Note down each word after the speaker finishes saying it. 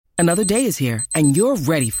Another day is here, and you're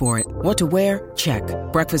ready for it. What to wear? Check.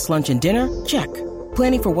 Breakfast, lunch, and dinner? Check.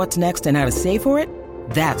 Planning for what's next and how to save for it?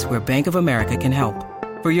 That's where Bank of America can help.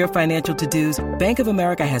 For your financial to-dos, Bank of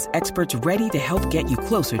America has experts ready to help get you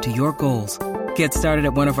closer to your goals. Get started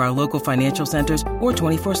at one of our local financial centers or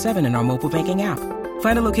 24/7 in our mobile banking app.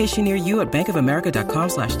 Find a location near you at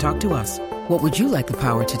bankofamerica.com/talktous. What would you like the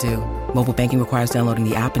power to do? Mobile banking requires downloading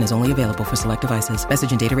the app and is only available for select devices.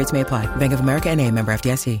 Message and data rates may apply. Bank of America N.A., member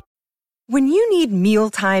FDIC. When you need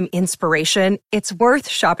mealtime inspiration, it's worth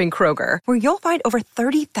shopping Kroger, where you'll find over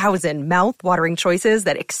 30,000 mouth-watering choices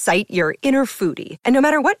that excite your inner foodie. And no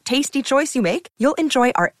matter what tasty choice you make, you'll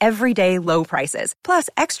enjoy our everyday low prices, plus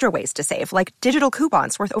extra ways to save, like digital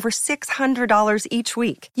coupons worth over $600 each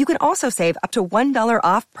week. You can also save up to $1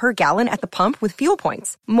 off per gallon at the pump with fuel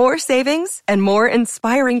points. More savings and more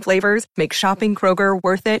inspiring flavors make shopping Kroger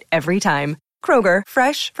worth it every time. Kroger,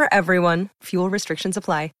 fresh for everyone. Fuel restrictions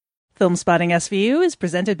apply. Film Spotting SVU is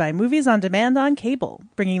presented by Movies on Demand on Cable,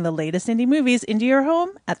 bringing the latest indie movies into your home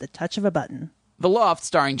at the touch of a button. The Loft,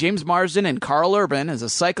 starring James Marsden and Carl Urban, is a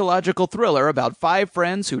psychological thriller about 5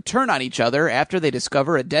 friends who turn on each other after they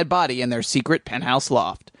discover a dead body in their secret penthouse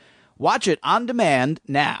loft. Watch it on demand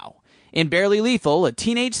now. In Barely Lethal, a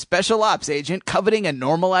teenage special ops agent coveting a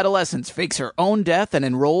normal adolescence fakes her own death and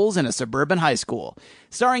enrolls in a suburban high school.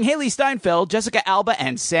 Starring Haley Steinfeld, Jessica Alba,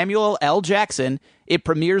 and Samuel L. Jackson, it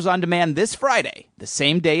premieres on demand this Friday, the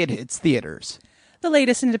same day it hits theaters. The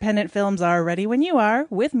latest independent films are ready when you are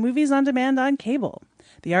with Movies on Demand on Cable.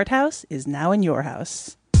 The Art House is now in your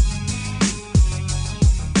house.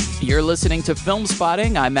 You're listening to Film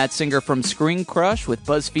Spotting. I'm Matt Singer from Screen Crush with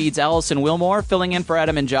BuzzFeed's Allison Wilmore filling in for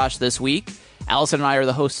Adam and Josh this week. Allison and I are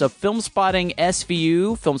the hosts of Film Spotting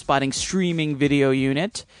SVU, Film Spotting streaming video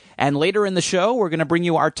unit. And later in the show, we're going to bring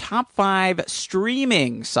you our top 5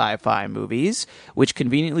 streaming sci-fi movies, which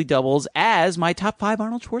conveniently doubles as my top 5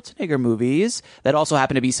 Arnold Schwarzenegger movies that also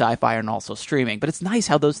happen to be sci-fi and also streaming. But it's nice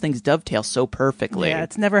how those things dovetail so perfectly. Yeah,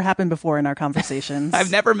 it's never happened before in our conversations.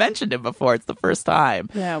 I've never mentioned it before. It's the first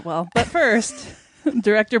time. Yeah, well, but first,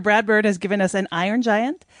 director Brad Bird has given us an Iron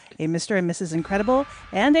Giant, a Mr. and Mrs. Incredible,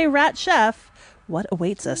 and a Rat Chef. What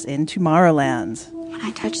awaits us in Tomorrowland? When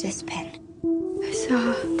I touched this pen, I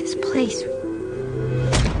saw this place.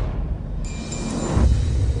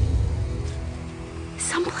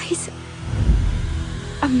 Someplace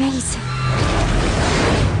amazing.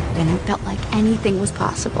 And it felt like anything was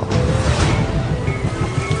possible.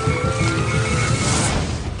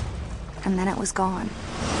 And then it was gone.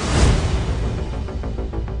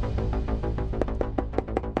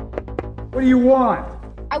 What do you want?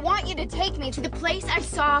 I want you to take me to the place I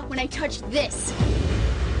saw when I touched this.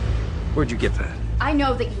 Where'd you get that? I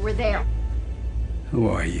know that you were there. Who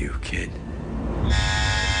are you, kid?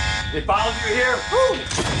 They followed you here? Who?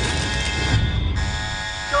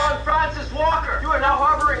 John Francis Walker! You are now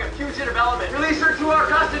harboring a fugitive element. Release her to our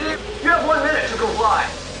custody. You have 1 minute to comply.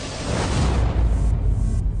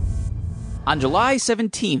 On July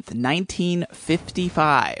 17th,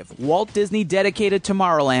 1955, Walt Disney dedicated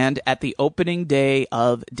Tomorrowland at the opening day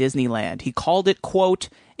of Disneyland. He called it, quote,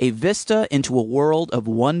 a vista into a world of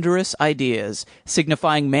wondrous ideas,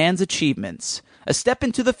 signifying man's achievements. A step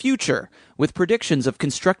into the future, with predictions of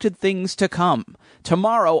constructed things to come.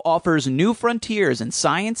 Tomorrow offers new frontiers in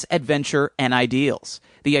science, adventure, and ideals.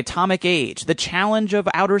 The atomic age, the challenge of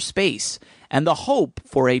outer space, and the hope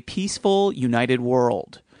for a peaceful, united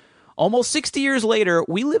world. Almost 60 years later,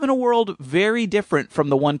 we live in a world very different from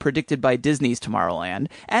the one predicted by Disney's Tomorrowland,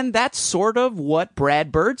 and that's sort of what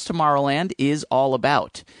Brad Bird's Tomorrowland is all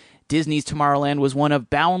about. Disney's Tomorrowland was one of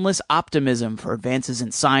boundless optimism for advances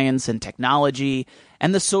in science and technology,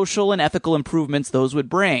 and the social and ethical improvements those would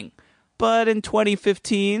bring. But in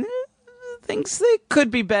 2015, things they could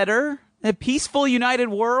be better. A peaceful, united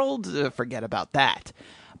world? Forget about that.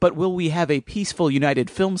 But will we have a peaceful, united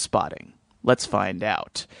film spotting? Let's find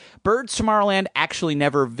out. Bird's Tomorrowland actually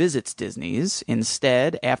never visits Disney's.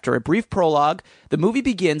 Instead, after a brief prologue, the movie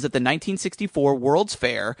begins at the 1964 World's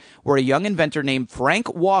Fair, where a young inventor named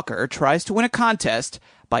Frank Walker tries to win a contest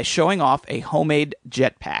by showing off a homemade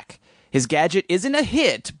jetpack. His gadget isn't a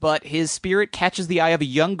hit, but his spirit catches the eye of a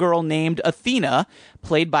young girl named Athena,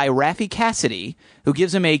 played by Raffi Cassidy, who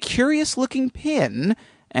gives him a curious-looking pin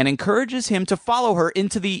and encourages him to follow her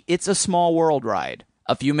into the It's a Small World ride.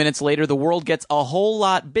 A few minutes later, the world gets a whole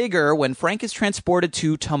lot bigger when Frank is transported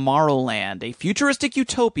to Tomorrowland, a futuristic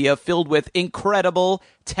utopia filled with incredible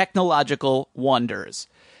technological wonders.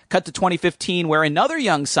 Cut to 2015, where another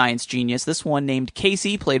young science genius, this one named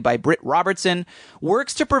Casey, played by Britt Robertson,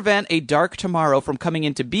 works to prevent a dark tomorrow from coming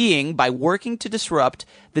into being by working to disrupt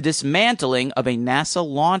the dismantling of a NASA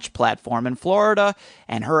launch platform in Florida.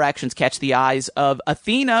 And her actions catch the eyes of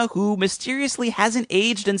Athena, who mysteriously hasn't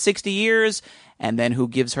aged in 60 years, and then who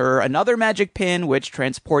gives her another magic pin, which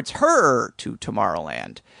transports her to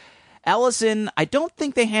Tomorrowland. Allison, I don't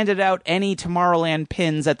think they handed out any Tomorrowland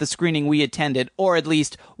pins at the screening we attended, or at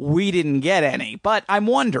least we didn't get any. But I'm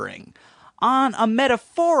wondering, on a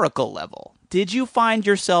metaphorical level, did you find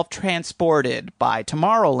yourself transported by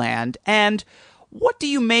Tomorrowland? And what do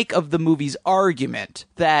you make of the movie's argument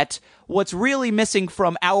that what's really missing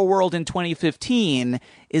from Our World in 2015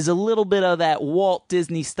 is a little bit of that Walt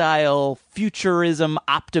Disney-style futurism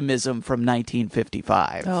optimism from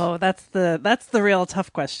 1955? Oh, that's the real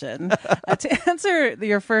tough question. To answer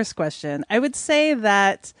your first question, I would say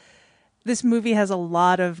that this movie has a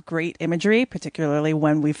lot of great imagery, particularly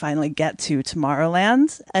when we finally get to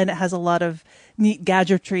Tomorrowland, and it has a lot of neat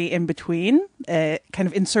gadgetry in between, kind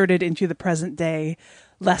of inserted into the present day,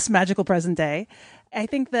 less magical present day. I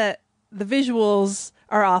think that the visuals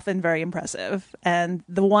are often very impressive, and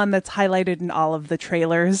the one that's highlighted in all of the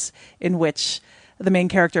trailers, in which the main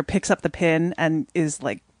character picks up the pin and is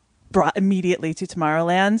like brought immediately to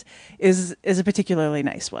Tomorrowland, is a particularly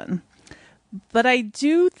nice one. But I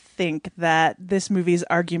do think that this movie's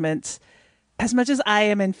argument, as much as I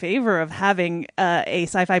am in favor of having a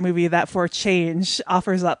sci-fi movie that for change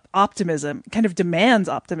offers up optimism, kind of demands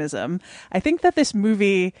optimism, I think that this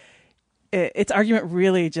movie, its argument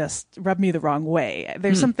really just rubbed me the wrong way.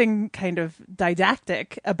 There's something kind of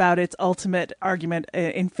didactic about its ultimate argument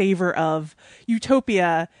in favor of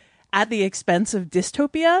utopia at the expense of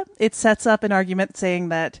dystopia. It sets up an argument saying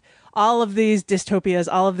that all of these dystopias,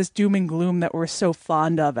 all of this doom and gloom that we're so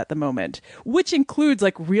fond of at the moment, which includes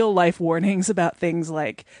like real life warnings about things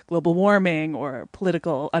like global warming or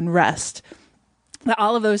political unrest, that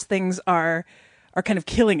all of those things are kind of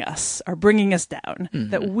killing us, are bringing us down,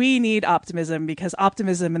 that we need optimism, because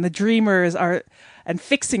optimism and the dreamers are, and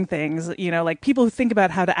fixing things, you know, like people who think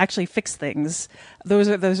about how to actually fix things, those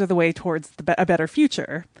are the way towards a better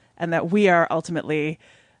future, and that we are ultimately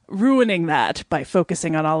ruining that by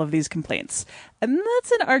focusing on all of these complaints. And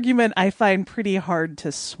that's an argument I find pretty hard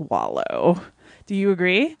to swallow. Do you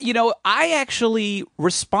agree? You know, I actually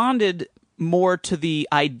responded more to the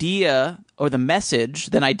idea or the message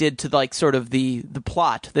than I did to like sort of the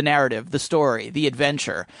plot, the narrative, the story, the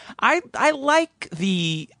adventure. I like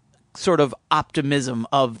the sort of optimism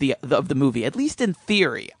of the movie, at least in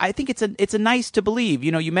theory. I think it's a nice to believe.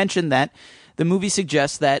 You know, you mentioned that the movie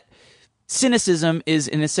suggests that cynicism is,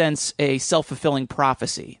 in a sense, a self-fulfilling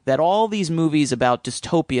prophecy, that all these movies about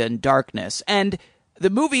dystopia and darkness, and the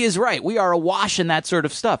movie is right. We are awash in that sort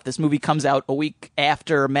of stuff. This movie comes out a week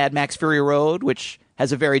after Mad Max Fury Road, which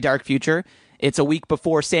has a very dark future. It's a week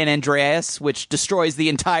before San Andreas, which destroys the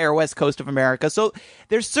entire west coast of America. So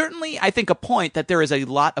there's certainly, I think, a point that there is a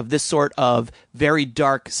lot of this sort of very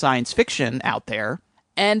dark science fiction out there.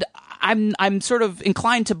 And I'm sort of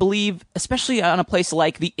inclined to believe, especially on a place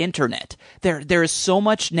like the internet, there is so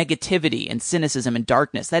much negativity and cynicism and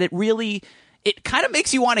darkness that it kind of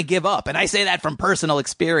makes you want to give up. And I say that from personal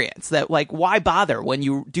experience, that like, why bother when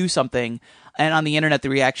you do something and on the internet the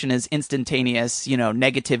reaction is instantaneous, you know,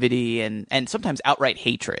 negativity and sometimes outright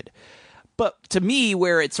hatred. But to me,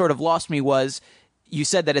 where it sort of lost me was, you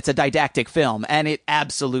said that it's a didactic film, and it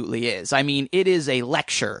absolutely is. I mean, it is a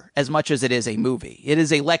lecture as much as it is a movie. It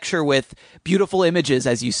is a lecture with beautiful images,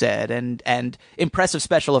 as you said, and impressive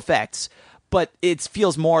special effects. But it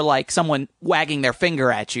feels more like someone wagging their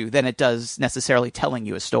finger at you than it does necessarily telling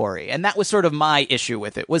you a story. And that was sort of my issue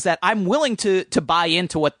with it, was that I'm willing to buy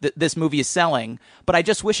into what this movie is selling, but I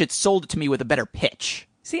just wish it sold it to me with a better pitch.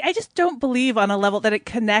 See, I just don't believe on a level that it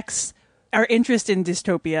connects our interest in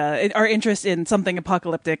dystopia, our interest in something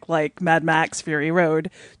apocalyptic like Mad Max Fury Road,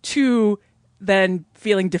 to then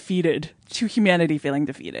feeling defeated, to humanity feeling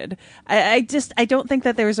defeated. I don't think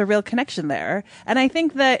that there's a real connection there. And I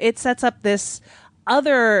think that it sets up this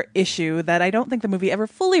other issue that I don't think the movie ever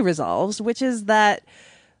fully resolves, which is that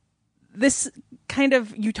this kind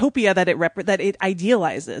of utopia that it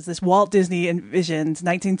idealizes, this Walt Disney envisioned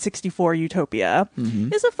 1964 utopia,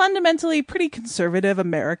 is a fundamentally pretty conservative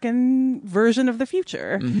American version of the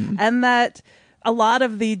future, and that a lot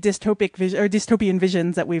of the dystopian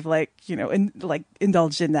visions that we've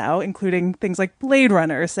indulged in now, including things like Blade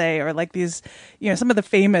Runner, say, or like these, some of the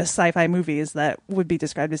famous sci-fi movies that would be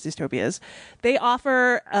described as dystopias, they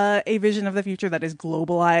offer a vision of the future that is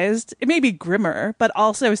globalized. It may be grimmer, but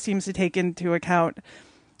also seems to take into account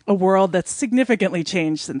a world that's significantly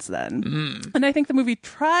changed since then. And I think the movie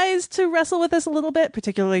tries to wrestle with this a little bit,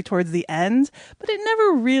 particularly towards the end, but it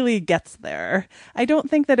never really gets there. I don't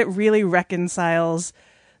think that it really reconciles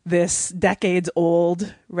this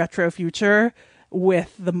decades-old retro future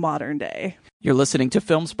with the modern day. You're listening to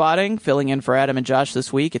Film Spotting, filling in for Adam and Josh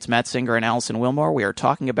this week. It's Matt Singer and Allison Wilmore. We are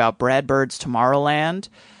talking about Brad Bird's Tomorrowland.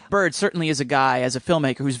 Bird certainly is a guy, as a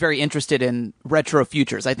filmmaker, who's very interested in retro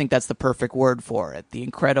futures. I think that's the perfect word for it. The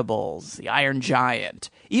Incredibles, The Iron Giant,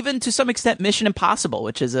 even to some extent Mission Impossible,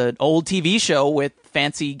 which is an old TV show with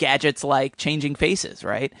fancy gadgets like changing faces,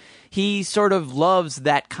 right? He sort of loves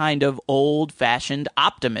that kind of old-fashioned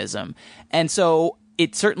optimism. And so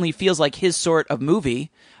it certainly feels like his sort of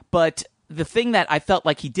movie. But the thing that I felt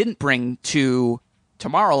like he didn't bring to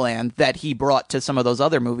Tomorrowland that he brought to some of those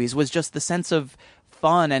other movies was just the sense of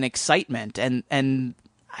fun and excitement, and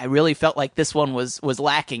I really felt like this one was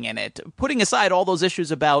lacking in it. Putting aside all those issues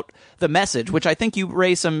about the message, which I think you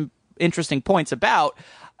raised some interesting points about,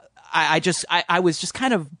 I was just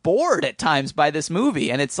kind of bored at times by this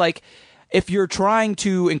movie. And it's like, if you're trying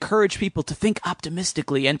to encourage people to think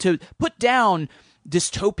optimistically and to put down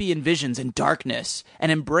dystopian visions and darkness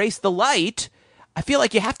and embrace the light, I feel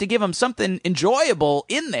like you have to give them something enjoyable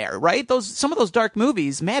in there, right? Some of those dark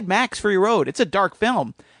movies, Mad Max Fury Road, it's a dark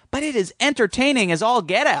film, but it is entertaining as all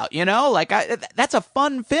get out, you know? Like, that's a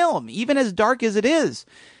fun film, even as dark as it is.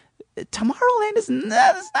 Tomorrowland it's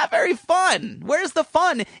not very fun. Where's the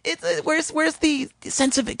fun? Where's the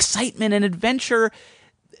sense of excitement and adventure?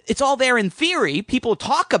 It's all there in theory. People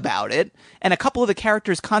talk about it, and a couple of the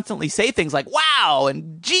characters constantly say things like, wow,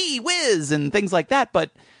 and gee whiz, and things like that,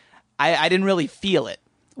 but I didn't really feel it.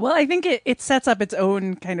 Well, I think it sets up its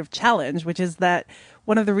own kind of challenge, which is that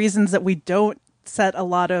one of the reasons that we don't set a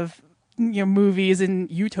lot of movies and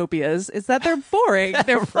utopias is that they're boring.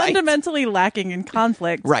 They're right. Fundamentally lacking in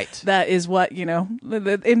conflict. Right. That is what,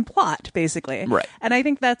 in plot, basically. Right. And I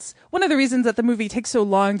think that's one of the reasons that the movie takes so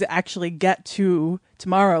long to actually get to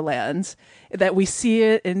Tomorrowland, that we see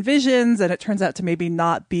it in visions and it turns out to maybe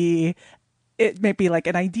not be... It may be like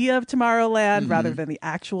an idea of Tomorrowland rather than the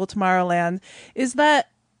actual Tomorrowland, is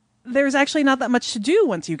that there's actually not that much to do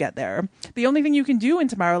once you get there. The only thing you can do in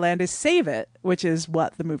Tomorrowland is save it, which is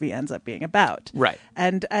what the movie ends up being about. Right.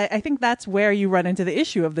 And I think that's where you run into the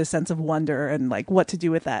issue of this sense of wonder and like what to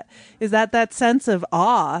do with that. Is that sense of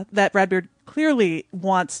awe that Brad Bird clearly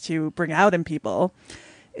wants to bring out in people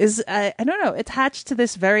is, I don't know, attached to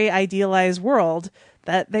this very idealized world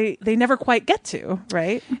that they never quite get to,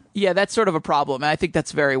 right? Yeah, that's sort of a problem. And I think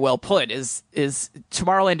that's very well put, is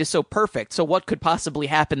Tomorrowland is so perfect. So what could possibly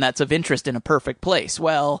happen that's of interest in a perfect place?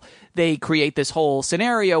 Well, they create this whole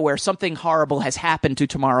scenario where something horrible has happened to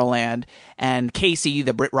Tomorrowland, and Casey,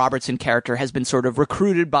 the Britt Robertson character, has been sort of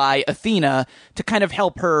recruited by Athena to kind of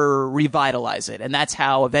help her revitalize it. And that's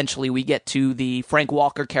how eventually we get to the Frank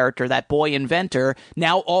Walker character, that boy inventor,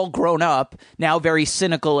 now all grown up, now very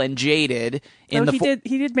cynical and jaded. He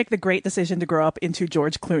did make the great decision to grow up into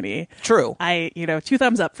George Clooney. True. 2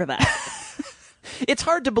 thumbs up for that. It's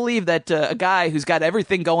hard to believe that a guy who's got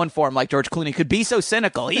everything going for him like George Clooney could be so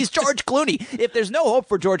cynical. He's George Clooney. If there's no hope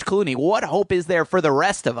for George Clooney, what hope is there for the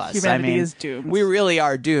rest of us? Humanity is doomed. We really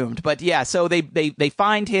are doomed. But yeah, so they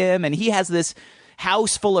find him, and he has this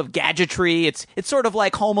house full of gadgetry. It's sort of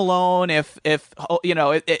like Home Alone if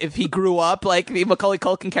he grew up, like the Macaulay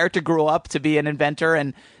Culkin character grew up to be an inventor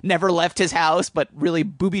and never left his house, but really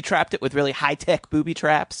booby-trapped it with really high-tech booby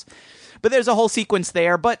traps. But there's a whole sequence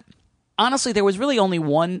there. But honestly, there was really only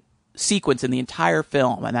one sequence in the entire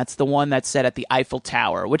film, and that's the one that's set at the Eiffel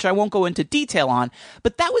Tower, which I won't go into detail on,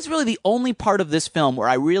 but that was really the only part of this film where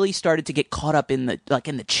I really started to get caught up in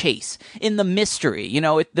the chase, in the mystery.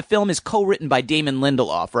 The film is co-written by Damon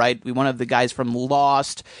Lindelof, right? One of the guys from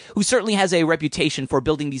Lost, who certainly has a reputation for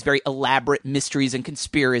building these very elaborate mysteries and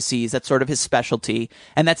conspiracies. That's sort of his specialty,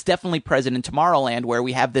 and that's definitely present in Tomorrowland, where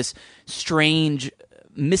we have this strange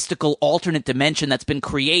mystical alternate dimension that's been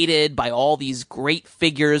created by all these great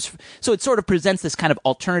figures. So it sort of presents this kind of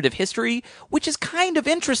alternative history, which is kind of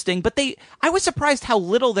interesting, but I was surprised how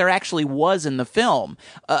little there actually was in the film.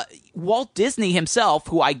 Walt Disney himself,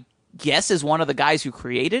 who I guess is one of the guys who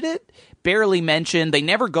created it, barely mentioned. They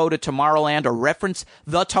never go to Tomorrowland or reference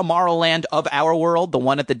the Tomorrowland of our world, the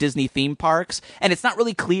one at the Disney theme parks. And it's not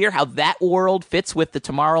really clear how that world fits with the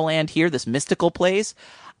Tomorrowland here, this mystical place.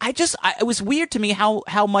 It was weird to me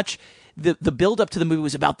how much the build up to the movie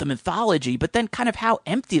was about the mythology, but then kind of how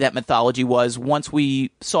empty that mythology was once we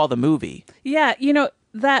saw the movie. Yeah,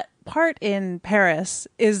 that part in Paris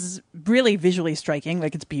is really visually striking,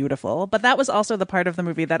 like it's beautiful, but that was also the part of the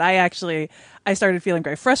movie that I started feeling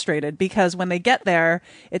very frustrated, because when they get there,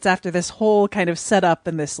 it's after this whole kind of setup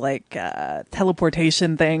and this like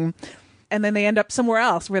teleportation thing, and then they end up somewhere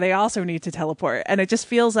else where they also need to teleport, and it just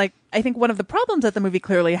feels like, I think one of the problems that the movie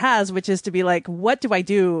clearly has, which is to be like, what do I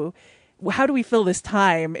do? How do we fill this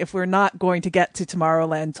time if we're not going to get to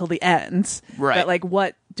Tomorrowland till the end? Right. But like,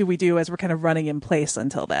 what do we do as we're kind of running in place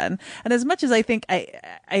until then? And as much as I think I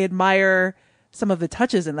admire some of the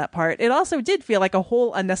touches in that part, it also did feel like a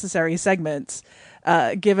whole unnecessary segment,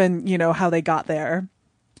 given, you know, how they got there.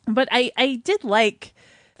 But I did like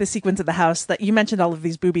the sequence of the house that you mentioned, all of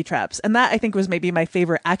these booby traps. And that I think was maybe my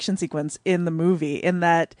favorite action sequence in the movie, in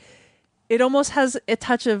that it almost has a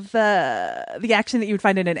touch of the action that you would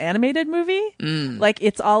find in an animated movie. Like,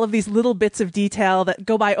 it's all of these little bits of detail that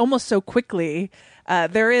go by almost so quickly.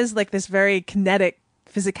 There is like this very kinetic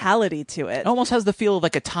physicality to it. It almost has the feel of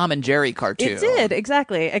like a Tom and Jerry cartoon. It did,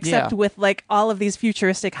 exactly. Except with like all of these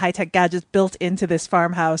futuristic high-tech gadgets built into this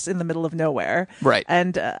farmhouse in the middle of nowhere. Right.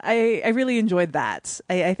 And I really enjoyed that.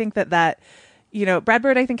 I think that, you know, Brad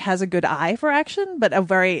Bird, I think, has a good eye for action, but a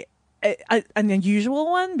very an unusual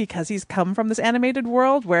one, because he's come from this animated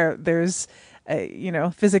world where there's, you know,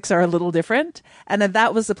 physics are a little different. And then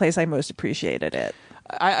that was the place I most appreciated it.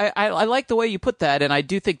 I like the way you put that, and I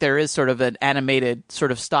do think there is sort of an animated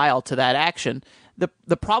sort of style to that action.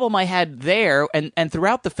 The problem I had there, and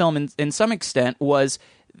throughout the film in some extent, was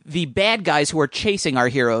the bad guys who are chasing our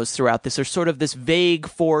heroes throughout this are sort of this vague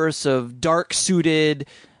force of dark-suited,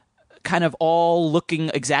 kind of all looking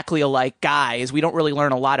exactly alike guys. We don't really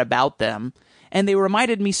learn a lot about them. And they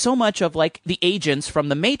reminded me so much of like the agents from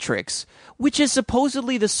The Matrix, which is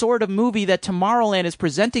supposedly the sort of movie that Tomorrowland is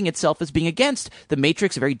presenting itself as being against. The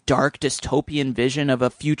Matrix, a very dark dystopian vision of a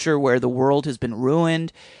future where the world has been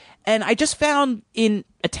ruined. And I just found, in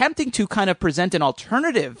attempting to kind of present an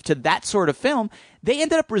alternative to that sort of film, they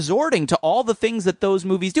ended up resorting to all the things that those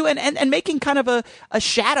movies do, and making kind of a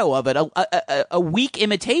shadow of it, a weak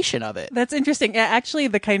imitation of it. That's interesting. Yeah, actually,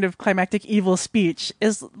 the kind of climactic evil speech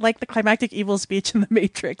is like the climactic evil speech in The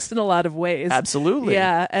Matrix in a lot of ways. Absolutely.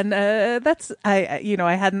 Yeah, and that's, I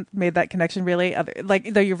hadn't made that connection really.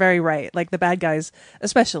 Like, though you're very right. Like, the bad guys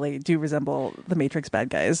especially do resemble The Matrix bad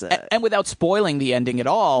guys. And without spoiling the ending at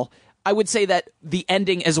all, I would say that the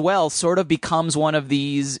ending as well sort of becomes one of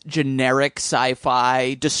these generic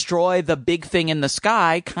sci-fi, destroy the big thing in the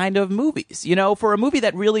sky kind of movies. You know, for a movie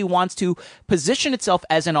that really wants to position itself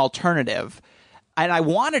as an alternative, and I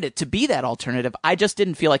wanted it to be that alternative, I just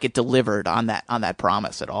didn't feel like it delivered on that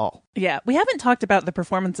promise at all. Yeah, we haven't talked about the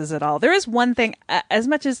performances at all. There is one thing, as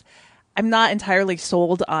much as I'm not entirely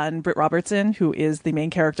sold on Britt Robertson, who is the main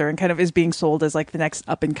character and kind of is being sold as like the next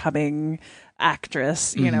up and coming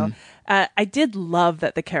actress, you know. I did love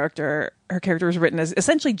that her character was written as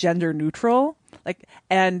essentially gender neutral, like,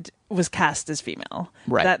 and was cast as female.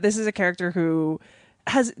 Right. That this is a character who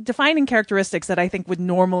has defining characteristics that I think would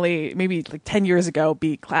normally, maybe like 10 years ago,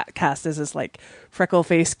 be cast as this like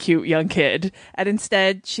freckle-faced, cute young kid. And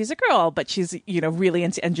instead, she's a girl, but she's, you know, really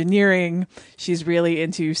into engineering. She's really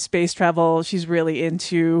into space travel. She's really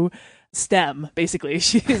into STEM, basically.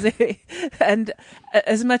 And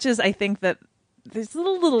as much as I think that there's a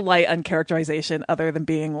little light on characterization, other than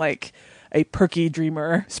being like a perky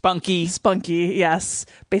dreamer. Spunky, yes.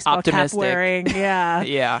 Baseball optimistic. cap wearing, yeah.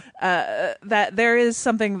 Yeah. That there is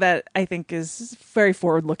something that I think is very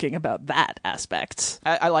forward-looking about that aspect.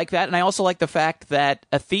 I like that, and I also like the fact that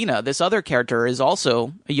Athena, this other character, is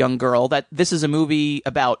also a young girl, that this is a movie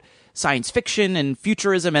about science fiction and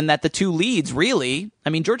futurism, and that the two leads really, I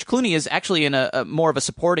mean, George Clooney is actually in a more of a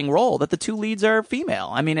supporting role, that the two leads are female.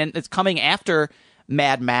 I mean, and it's coming after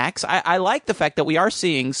Mad Max. I like the fact that we are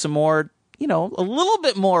seeing some more, you know, a little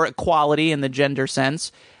bit more equality in the gender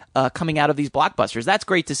sense coming out of these blockbusters. That's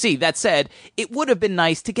great to see. That said, it would have been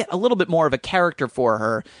nice to get a little bit more of a character for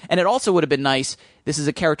her. And it also would have been nice, this is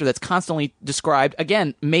a character that's constantly described,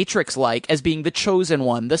 again, Matrix-like, as being the chosen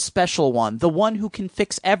one, the special one, the one who can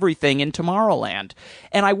fix everything in Tomorrowland.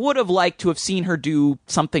 And I would have liked to have seen her do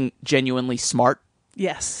something genuinely smart.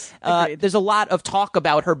 Yes. There's a lot of talk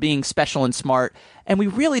about her being special and smart, and we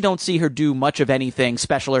really don't see her do much of anything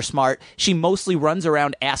special or smart. She mostly runs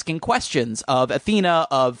around asking questions of Athena,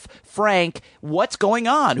 of Frank. What's going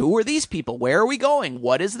on? Who are these people? Where are we going?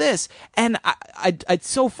 What is this? And it's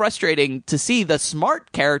so frustrating to see the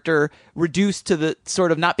smart character reduced to the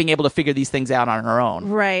sort of not being able to figure these things out on her own.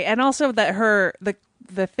 Right. And also that the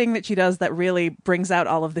the thing that she does that really brings out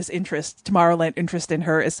all of this interest, Tomorrowland interest in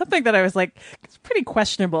her, is something that I was like, it's pretty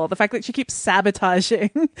questionable. The fact that she keeps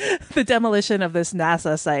sabotaging the demolition of this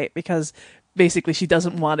NASA site because basically she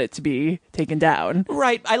doesn't want it to be taken down.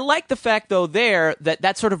 Right. I like the fact, though,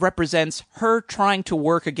 that sort of represents her trying to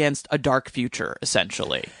work against a dark future,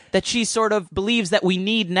 essentially. That she sort of believes that we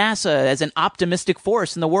need NASA as an optimistic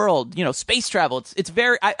force in the world. You know, space travel. It's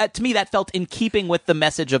very, to me, that felt in keeping with the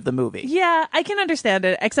message of the movie. Yeah, I can understand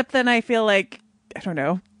it, except then I feel like, I don't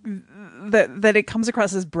know, that it comes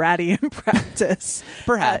across as bratty in practice.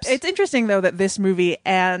 Perhaps. It's interesting, though, that this movie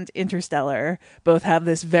and Interstellar both have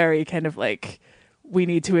this very kind of like, we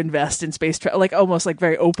need to invest in space travel, like almost like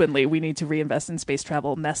very openly, we need to reinvest in space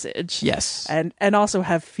travel message. Yes. And also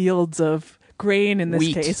have fields of grain in this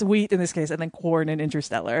Wheat. wheat in this case, and then corn in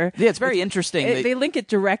Interstellar. Yeah, it's very interesting. They link it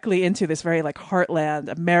directly into this very like heartland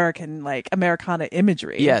American, like Americana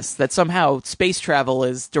imagery. Yes, that somehow space travel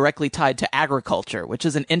is directly tied to agriculture, which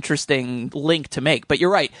is an interesting link to make. But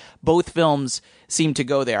you're right, both films seem to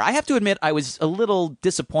go there. I have to admit, I was a little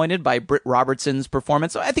disappointed by Britt Robertson's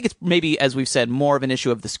performance. I think it's maybe, as we've said, more of an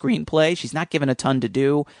issue of the screenplay. She's not given a ton to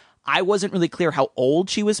do. I wasn't really clear how old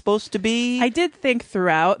she was supposed to be. I did think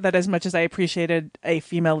throughout that as much as I appreciated a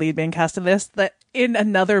female lead being cast in this, that in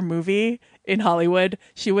another movie in Hollywood,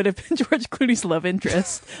 she would have been George Clooney's love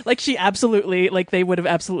interest. Like she absolutely, like they would have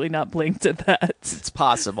absolutely not blinked at that. It's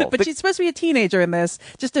possible. But she's supposed to be a teenager in this,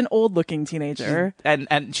 just an old looking teenager.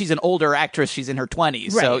 And she's an older actress. She's in her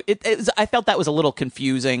 20s. Right. So I felt that was a little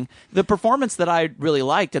confusing. The performance that I really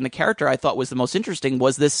liked and the character I thought was the most interesting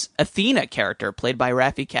was this Athena character played by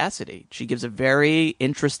Raffi Cassidy. She gives a very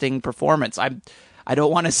interesting performance. I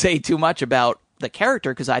don't want to say too much about the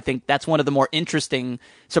character because I think that's one of the more interesting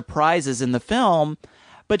surprises in the film,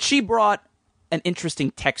 but she brought an interesting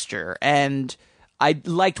texture and I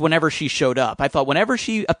liked whenever she showed up. I thought whenever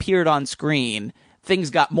she appeared on screen, things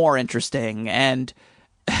got more interesting, and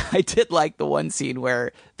I did like the one scene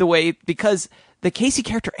where because the Casey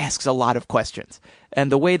character asks a lot of questions,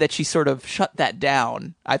 and the way that she sort of shut that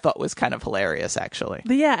down, I thought was kind of hilarious, actually.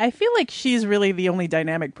 But yeah, I feel like she's really the only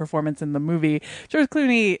dynamic performance in the movie. George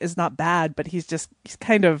Clooney is not bad, but he's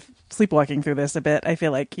kind of sleepwalking through this a bit. I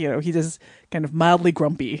feel like, he just kind of mildly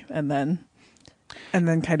grumpy and then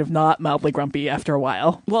kind of not mildly grumpy after a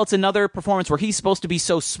while. Well, it's another performance where he's supposed to be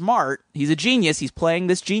so smart. He's a genius. He's playing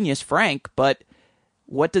this genius, Frank, but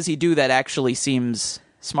what does he do that actually seems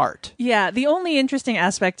smart? Yeah, the only interesting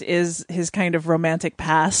aspect is his kind of romantic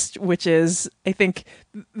past, which is, I think,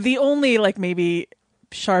 the only like maybe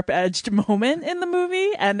sharp-edged moment in the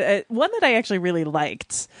movie, and one that I actually really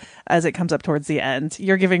liked as it comes up towards the end.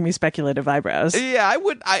 You're giving me speculative eyebrows. Yeah,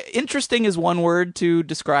 interesting is one word to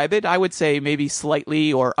describe it. I would say maybe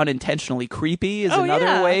slightly or unintentionally creepy is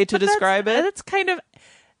another way to describe it. That's kind of,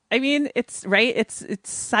 I mean, it's right. It's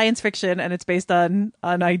science fiction and it's based on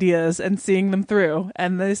ideas and seeing them through.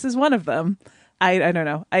 And this is one of them. I don't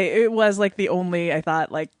know. It was like the only, I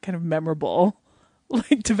thought, like kind of memorable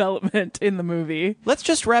like development in the movie. Let's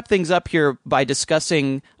just wrap things up here by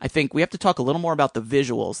discussing, I think we have to talk a little more about the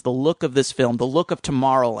visuals, the look of this film, the look of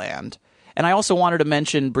Tomorrowland. And I also wanted to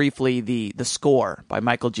mention briefly the score by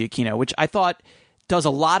Michael Giacchino, which I thought does a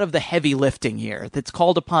lot of the heavy lifting here that's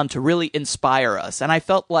called upon to really inspire us. And I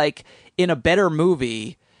felt like in a better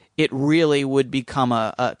movie, it really would become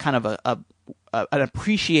a kind of an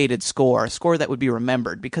appreciated score, a score that would be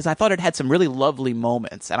remembered, because I thought it had some really lovely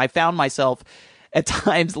moments. And I found myself at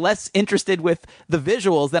times less interested with the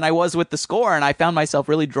visuals than I was with the score, and I found myself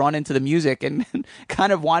really drawn into the music and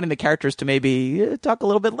kind of wanting the characters to maybe talk a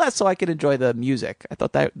little bit less so I could enjoy the music. I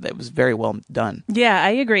thought that was very well done. Yeah, I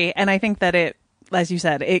agree. And I think that it, as you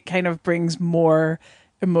said, it kind of brings more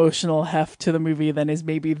emotional heft to the movie than is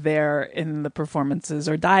maybe there in the performances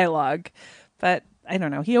or dialogue. But I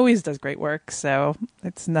don't know. He always does great work, so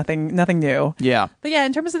it's nothing new. Yeah. But yeah,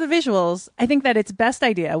 in terms of the visuals, I think that its best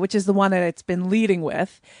idea, which is the one that it's been leading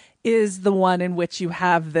with, is the one in which you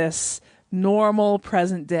have this normal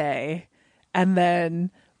present day, and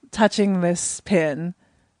then touching this pin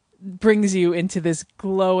brings you into this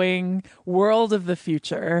glowing world of the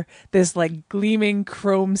future, this like gleaming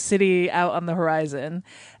chrome city out on the horizon,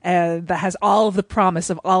 and that has all of the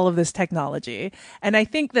promise of all of this technology. And I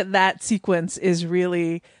think that sequence is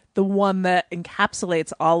really the one that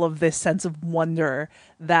encapsulates all of this sense of wonder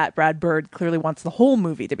that Brad Bird clearly wants the whole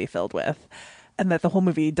movie to be filled with, and that the whole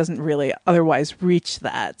movie doesn't really otherwise reach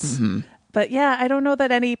that. Mm-hmm. But yeah, I don't know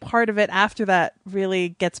that any part of it after that really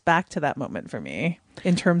gets back to that moment for me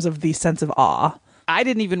in terms of the sense of awe. I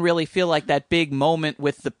didn't even really feel like that big moment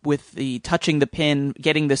with the touching the pin,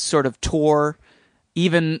 getting this sort of tour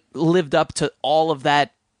even lived up to all of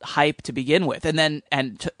that hype to begin with.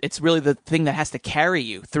 It's really the thing that has to carry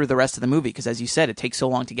you through the rest of the movie, because as you said, it takes so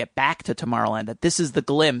long to get back to Tomorrowland that this is the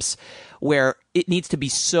glimpse where it needs to be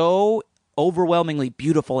so overwhelmingly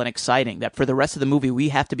beautiful and exciting that for the rest of the movie we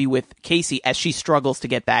have to be with Casey as she struggles to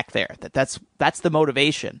get back there. That's the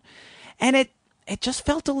motivation. And it just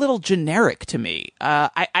felt a little generic to me.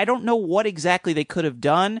 I don't know what exactly they could have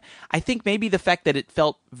done. I think maybe the fact that it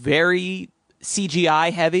felt very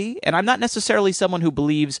CGI heavy, and I'm not necessarily someone who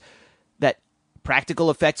believes that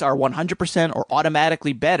practical effects are 100% or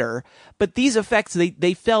automatically better, but these effects,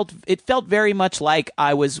 it felt very much like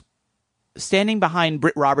I was standing behind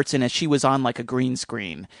Britt Robertson as she was on like a green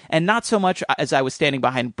screen, and not so much as I was standing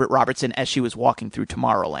behind Britt Robertson as she was walking through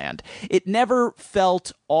Tomorrowland. It never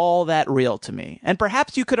felt all that real to me. And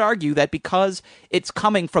perhaps you could argue that because it's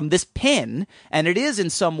coming from this pin, and it is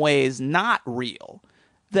in some ways not real,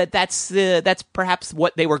 that's perhaps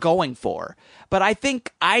what they were going for. But I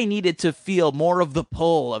think I needed to feel more of the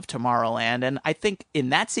pull of Tomorrowland, and I think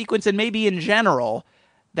in that sequence, and maybe in general,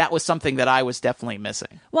 that was something that I was definitely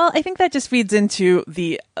missing. Well, I think that just feeds into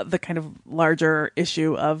the kind of larger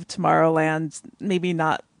issue of Tomorrowland maybe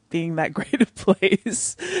not being that great a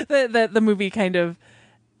place. The movie kind of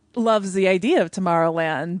loves the idea of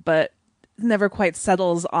Tomorrowland, but never quite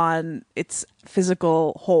settles on its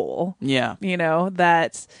physical whole. Yeah. You know,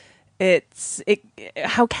 that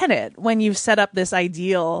how can it, when you've set up this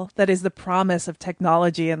ideal that is the promise of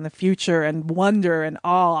technology and the future and wonder and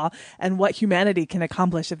awe and what humanity can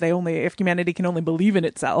accomplish if humanity can only believe in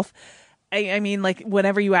itself. I mean, like,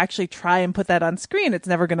 whenever you actually try and put that on screen, it's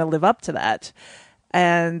never going to live up to that.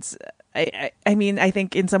 And I mean, I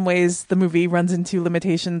think in some ways the movie runs into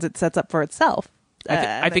limitations it sets up for itself.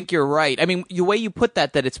 I think you're right. I mean, the way you put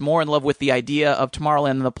that it's more in love with the idea of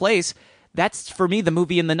Tomorrowland and the place, that's, for me, the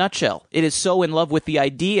movie in the nutshell. It is so in love with the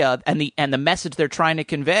idea and the message they're trying to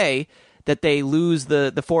convey that they lose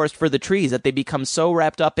the forest for the trees, that they become so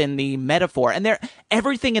wrapped up in the metaphor. And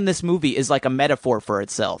everything in this movie is like a metaphor for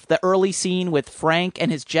itself. The early scene with Frank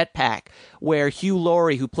and his jetpack, where Hugh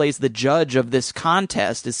Laurie, who plays the judge of this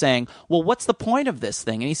contest, is saying, well, what's the point of this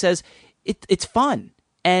thing? And he says, it's fun.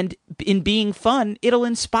 And in being fun, it'll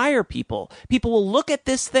inspire people. People will look at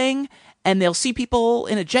this thing and they'll see people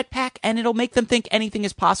in a jetpack and it'll make them think anything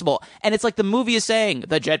is possible. And it's like the movie is saying,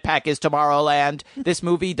 the jetpack is Tomorrowland. This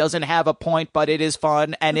movie doesn't have a point, but it is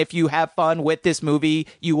fun. And if you have fun with this movie,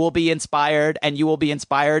 you will be inspired, and you will be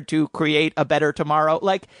inspired to create a better tomorrow.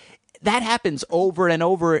 Like, that happens over and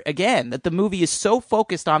over again, that the movie is so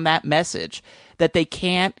focused on that message that they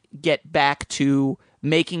can't get back to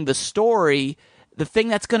making the story the thing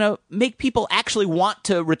that's going to make people actually want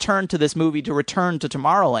to return to this movie, to return to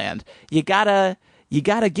Tomorrowland. You gotta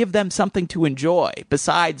give them something to enjoy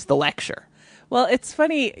besides the lecture. Well, it's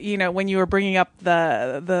funny, you know, when you were bringing up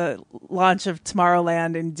the launch of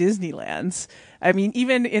Tomorrowland in Disneyland. I mean,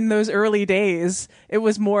 even in those early days, it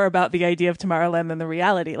was more about the idea of Tomorrowland than the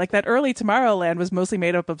reality. Like, that early Tomorrowland was mostly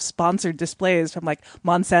made up of sponsored displays from, like,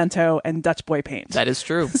 Monsanto and Dutch Boy Paint. That is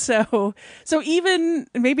true. So even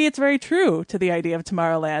maybe it's very true to the idea of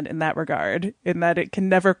Tomorrowland in that regard, in that it can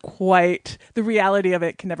never quite, the reality of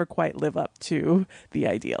it can never quite live up to the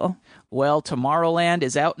ideal. Well, Tomorrowland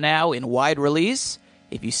is out now in wide release.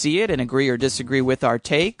 If you see it and agree or disagree with our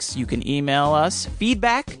takes, you can email us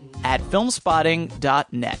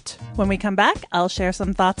feedback@filmspotting.net. When we come back, I'll share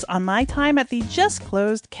some thoughts on my time at the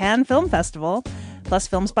just-closed Cannes Film Festival. Plus,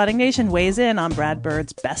 Film Spotting Nation weighs in on Brad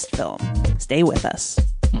Bird's best film. Stay with us.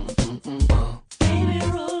 Baby,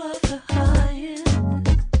 roll up the high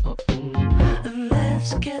end, and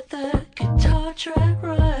let's get the guitar track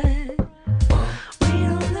right. We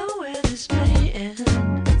don't know where this may end,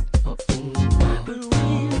 but we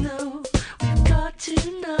know we've got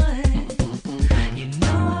tonight. You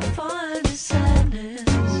know I find the sadness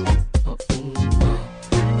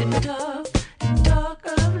in dark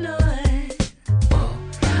of night.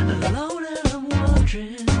 Alone and I'm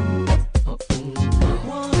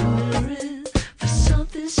wondering for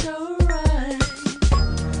something so right.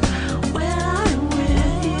 When I'm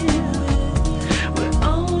with you, we're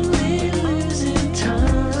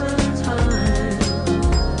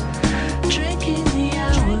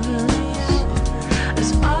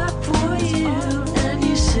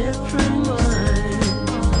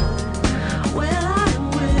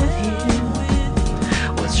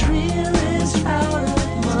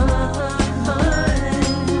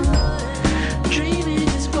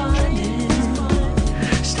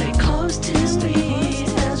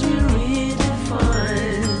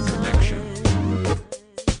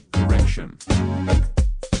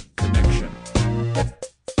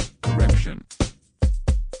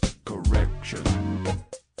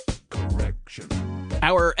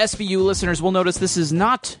SVU listeners will notice this is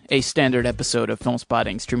not a standard episode of Film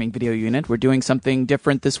Spotting Streaming Video Unit. We're doing something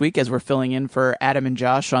different this week as we're filling in for Adam and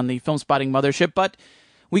Josh on the Film Spotting Mothership, but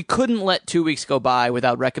we couldn't let 2 weeks go by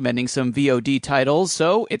without recommending some VOD titles,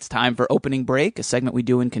 so it's time for Opening Break, a segment we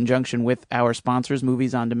do in conjunction with our sponsors,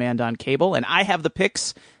 Movies on Demand on Cable, and I have the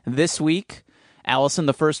picks this week. Allison,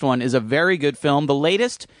 the first one is a very good film, the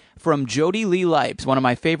latest from Jody Lee Lipes, one of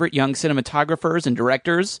my favorite young cinematographers and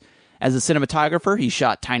directors. As a cinematographer, he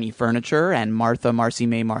shot Tiny Furniture and Martha, Marcy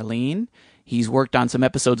May, Marlene. He's worked on some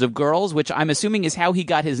episodes of Girls, which I'm assuming is how he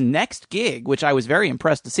got his next gig, which I was very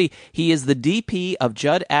impressed to see. He is the DP of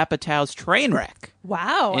Judd Apatow's Trainwreck.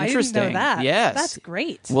 Wow, Interesting. I didn't know that. Yes. That's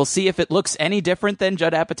great. We'll see if it looks any different than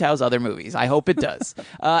Judd Apatow's other movies. I hope it does.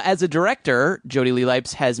 As a director, Jody Lee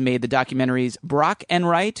Lipes has made the documentaries Brock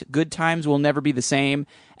Enright, Good Times Will Never Be the Same,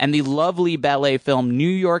 and the lovely ballet film New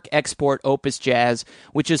York Export Opus Jazz,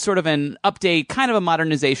 which is sort of an update, kind of a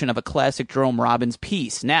modernization of a classic Jerome Robbins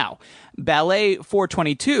piece. Now, Ballet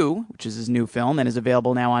 422, which is his new film and is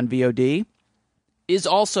available now on VOD, is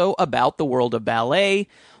also about the world of ballet,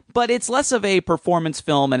 but it's less of a performance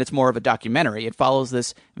film and it's more of a documentary. It follows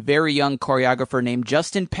this very young choreographer named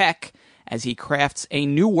Justin Peck as he crafts a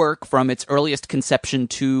new work from its earliest conception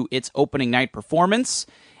to its opening night performance.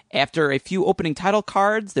 After a few opening title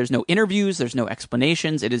cards, there's no interviews, there's no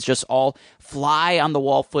explanations. It is just all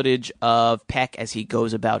fly-on-the-wall footage of Peck as he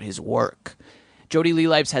goes about his work. Jody Lee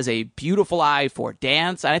Lipes has a beautiful eye for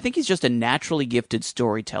dance, and I think he's just a naturally gifted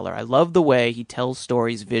storyteller. I love the way he tells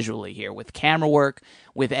stories visually here, with camera work,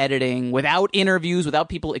 with editing, without interviews, without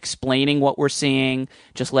people explaining what we're seeing,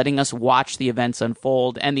 just letting us watch the events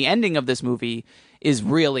unfold. And the ending of this movie is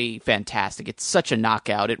really fantastic. It's such a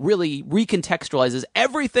knockout. It really recontextualizes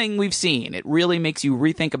everything we've seen. It really makes you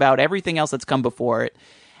rethink about everything else that's come before it,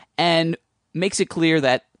 and makes it clear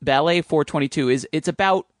that Ballet 422 it's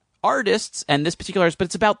about artists and this particular artist, but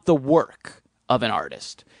it's about the work of an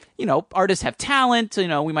artist. You know, artists have talent. You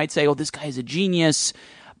know, we might say, oh, this guy is a genius.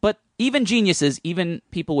 But even geniuses, even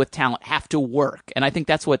people with talent, have to work. And I think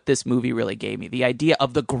that's what this movie really gave me, the idea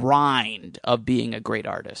of the grind of being a great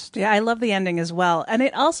artist. Yeah, I love the ending as well. And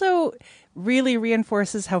it also really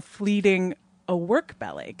reinforces how fleeting a work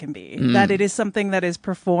ballet can be, that it is something that is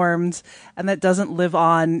performed and that doesn't live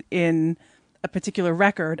on in a particular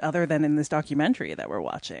record other than in this documentary that we're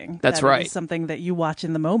watching. That's right. It is something that you watch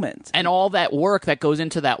in the moment. And all that work that goes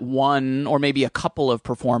into that one or maybe a couple of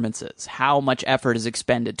performances, how much effort is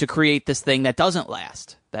expended to create this thing that doesn't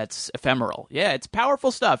last, that's ephemeral. Yeah, it's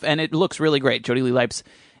powerful stuff, and it looks really great. Jody Lee Lipes,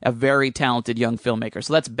 a very talented young filmmaker.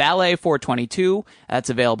 So that's Ballet 422.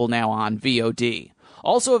 That's available now on VOD.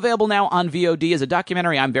 Also available now on VOD is a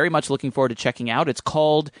documentary I'm very much looking forward to checking out. It's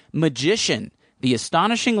called Magician: The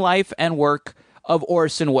Astonishing Life and Work of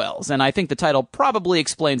Orson Welles. And I think the title probably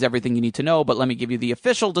explains everything you need to know, but let me give you the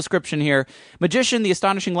official description here. Magician: The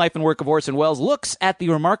Astonishing Life and Work of Orson Welles looks at the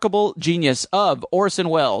remarkable genius of Orson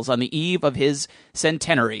Welles on the eve of his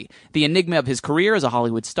centenary, the enigma of his career as a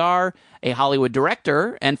Hollywood star, a Hollywood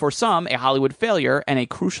director, and for some, a Hollywood failure, and a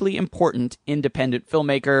crucially important independent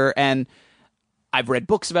filmmaker. And I've read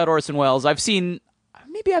books about Orson Welles. I've seen...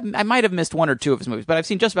 Maybe I might have missed one or two of his movies, but I've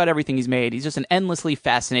seen just about everything he's made. He's just an endlessly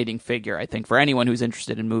fascinating figure, I think, for anyone who's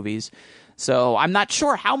interested in movies. So I'm not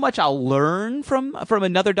sure how much I'll learn from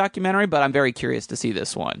another documentary, but I'm very curious to see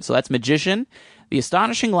this one. So that's Magician: The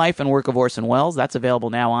Astonishing Life and Work of Orson Welles. That's available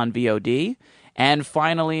now on VOD. And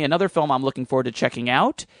finally, another film I'm looking forward to checking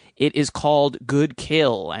out. It is called Good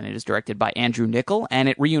Kill, and it is directed by Andrew Niccol, and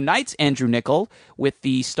it reunites Andrew Niccol with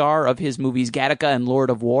the star of his movies Gattaca and Lord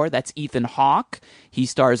of War. That's Ethan Hawke. He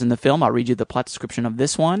stars in the film. I'll read you the plot description of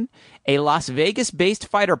this one. A Las Vegas-based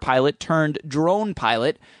fighter pilot turned drone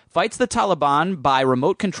pilot fights the Taliban by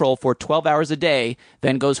remote control for 12 hours a day,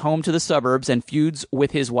 then goes home to the suburbs and feuds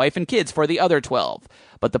with his wife and kids for the other 12.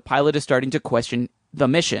 But the pilot is starting to question the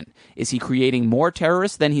mission. Is he creating more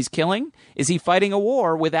terrorists than he's killing? Is he fighting a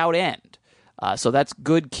war without end? So that's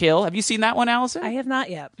Good Kill. Have you seen that one, Allison? I have not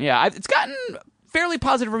yet. Yeah, it's gotten fairly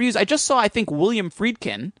positive reviews. I just saw, I think, William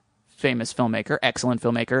Friedkin, famous filmmaker, excellent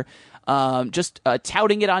filmmaker, just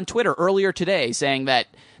touting it on Twitter earlier today, saying that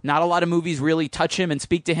not a lot of movies really touch him and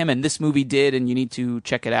speak to him, and this movie did, and you need to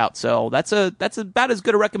check it out. So that's about as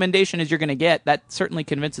good a recommendation as you're going to get. That certainly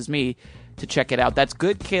convinces me to check it out. That's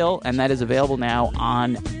Good Kill, and that is available now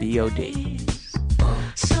on VOD.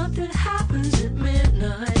 Something happens at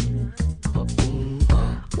midnight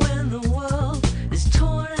when the world is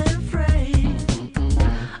torn and frayed.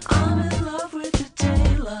 I'm in love with the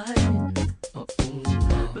daylight,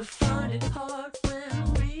 but find it hard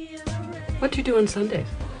when rearranged. What do you do on Sundays?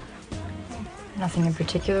 Nothing in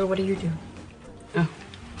particular. What do you do? Oh,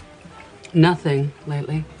 Nothing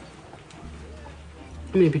lately.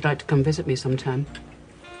 I mean, if you'd like to come visit me sometime,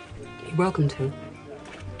 you're welcome to.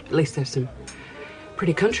 At least there's some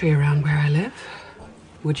pretty country around where I live.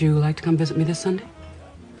 Would you like to come visit me this Sunday?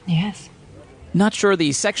 Yes. Not sure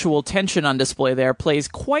the sexual tension on display there plays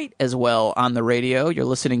quite as well on the radio. You're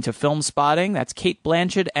listening to Film Spotting. That's Cate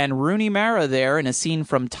Blanchett and Rooney Mara there in a scene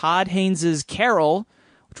from Todd Haynes' Carol,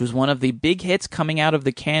 which was one of the big hits coming out of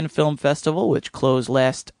the Cannes Film Festival, which closed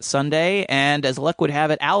last Sunday. And as luck would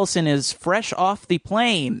have it, Allison is fresh off the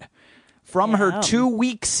plane from her 2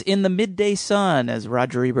 weeks in the midday sun, as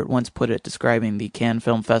Roger Ebert once put it, describing the Cannes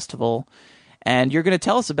Film Festival. And you're going to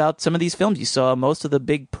tell us about some of these films. You saw most of the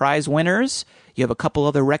big prize winners. You have a couple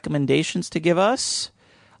other recommendations to give us.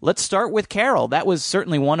 Let's start with Carol. That was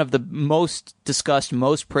certainly one of the most discussed,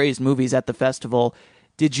 most praised movies at the festival.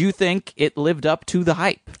 Did you think it lived up to the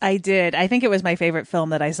hype? I did. I think it was my favorite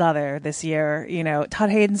film that I saw there this year. You know,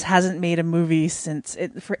 Todd Haynes hasn't made a movie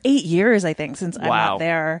for 8 years, I think, since I'm not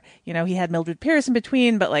there. You know, he had Mildred Pierce in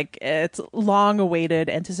between, but like it's long awaited.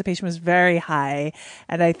 Anticipation was very high.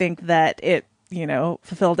 And I think that it, you know,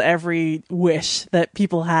 fulfilled every wish that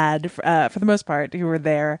people had for the most part who were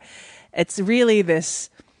there. It's really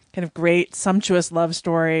this kind of great, sumptuous love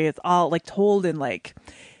story. It's all like told in like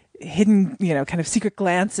hidden, you know, kind of secret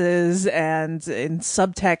glances and in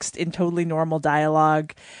subtext in totally normal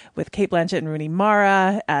dialogue with Cate Blanchett and Rooney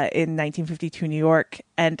Mara in 1952 New York.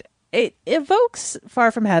 And it evokes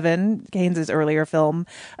Far From Heaven, Haynes' earlier film,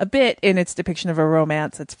 a bit in its depiction of a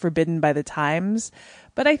romance that's forbidden by the times.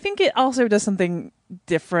 But I think it also does something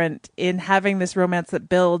different in having this romance that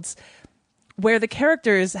builds where the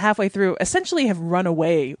characters halfway through essentially have run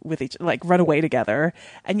away together,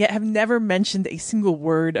 and yet have never mentioned a single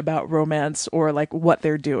word about romance or like what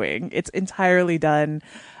they're doing. It's entirely done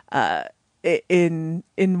in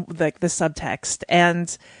like the subtext,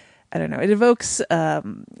 and I don't know, it evokes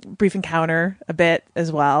Brief Encounter a bit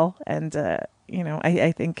as well, and you know,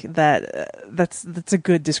 I think that that's a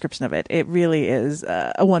good description of it. It really is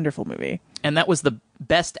a wonderful movie. And that was the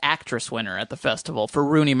Best Actress winner at the festival for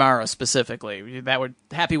Rooney Mara specifically.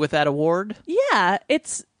 Happy with that award? Yeah,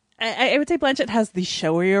 I would say Blanchett has the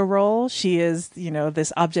showier role. She is, you know,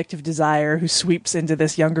 this object of desire who sweeps into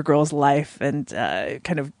this younger girl's life and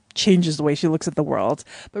kind of changes the way she looks at the world.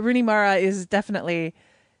 But Rooney Mara is definitely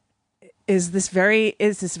in this very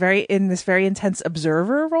intense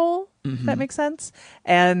observer role. If that makes sense.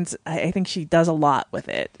 And I think she does a lot with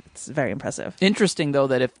it. It's very impressive. Interesting, though,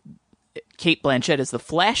 that if Cate Blanchett is the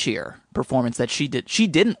flashier performance that she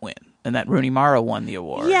didn't win, and that Rooney Mara won the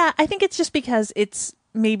award. Yeah, I think it's just because it's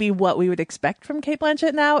maybe what we would expect from Cate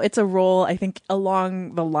Blanchett now. It's a role, I think,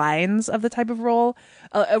 along the lines of the type of role,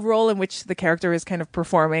 a role in which the character is kind of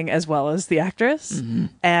performing as well as the actress. Mm-hmm.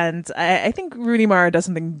 And I think Rooney Mara does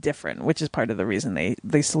something different, which is part of the reason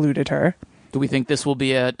they saluted her. Do we think this will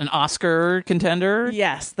be an Oscar contender?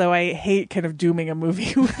 Yes, though I hate kind of dooming a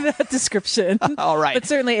movie with that description. All right. But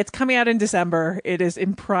certainly it's coming out in December. It is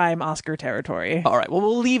in prime Oscar territory. All right. Well,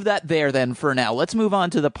 we'll leave that there then for now. Let's move on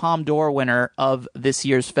to the Palme d'Or winner of this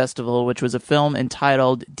year's festival, which was a film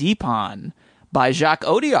entitled Dheepan by Jacques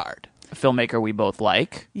Audiard, a filmmaker we both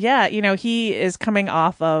like. Yeah, you know, he is coming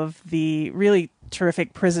off of the really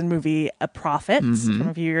terrific prison movie A Prophet from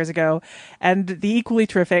a few years ago, and the equally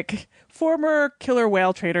terrific former killer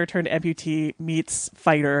whale trader turned amputee meets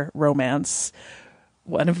fighter romance.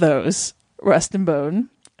 One of those, Rust and Bone,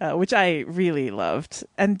 which I really loved.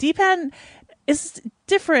 And Dheepan is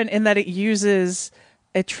different in that it uses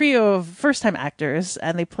a trio of first-time actors,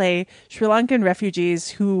 and they play Sri Lankan refugees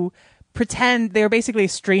who pretend they're basically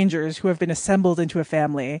strangers who have been assembled into a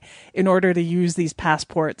family in order to use these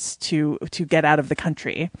passports to get out of the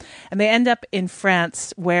country. And they end up in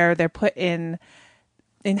France, where they're put in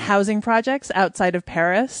housing projects outside of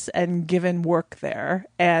Paris and given work there.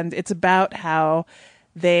 And it's about how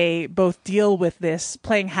they both deal with this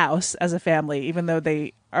playing house as a family, even though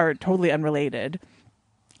they are totally unrelated.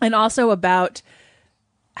 And also about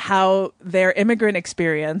how their immigrant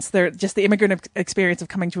experience, the immigrant experience of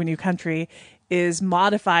coming to a new country, is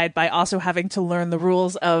modified by also having to learn the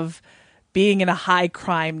rules of being in a high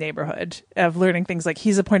crime neighborhood, of learning things like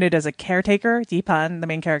he's appointed as a caretaker, Dheepan, the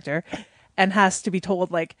main character, and has to be told,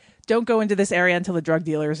 like, don't go into this area until the drug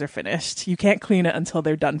dealers are finished. You can't clean it until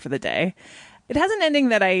they're done for the day. It has an ending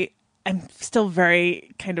that I'm still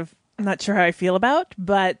very kind of not sure how I feel about,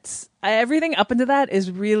 but everything up into that is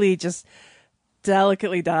really just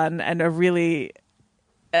delicately done and a really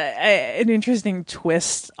an interesting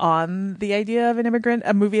twist on the idea of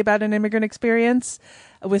a movie about an immigrant experience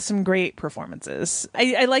with some great performances.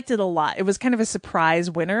 I liked it a lot. It was kind of a surprise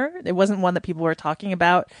winner. It wasn't one that people were talking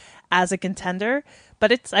about as a contender,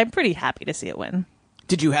 but I'm pretty happy to see it win.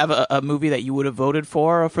 Did you have a movie that you would have voted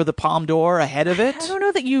for the Palme d'Or ahead of it? I don't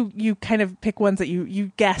know that you kind of pick ones that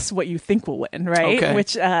you guess what you think will win, right? Okay.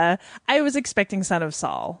 Which I was expecting Son of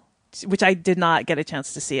Saul, which I did not get a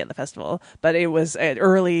chance to see at the festival, but it was an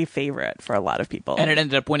early favorite for a lot of people. And it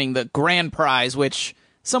ended up winning the grand prize, which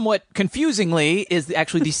somewhat confusingly is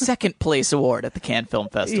actually the second place award at the Cannes Film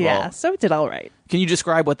Festival. Yeah, so it did all right. Can you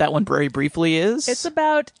describe what that one very briefly is? It's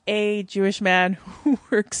about a Jewish man who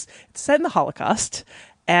works, it's set in the Holocaust,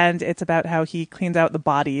 and it's about how he cleans out the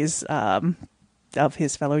bodies of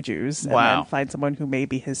his fellow Jews and then finds someone who may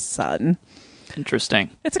be his son.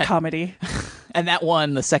 Interesting. It's a comedy. And that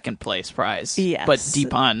won the second place prize. Yes. But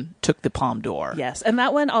Deepan took the Palme d'Or. Yes. And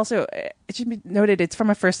that one also, it should be noted, it's from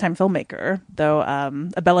a first-time filmmaker, though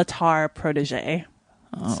a Bella Tarr protege.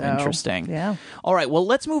 Oh, So, interesting. Yeah. All right, well,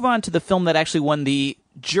 let's move on to the film that actually won the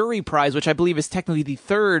jury prize, which I believe is technically the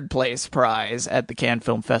third place prize at the Cannes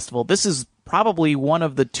Film Festival. This is probably one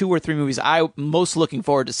of the 2 or 3 movies I'm most looking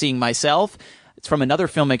forward to seeing myself. It's from another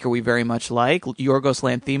filmmaker we very much like, Yorgos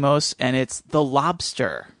Lanthimos, and it's The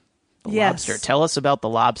Lobster. The Lobster. Tell us about The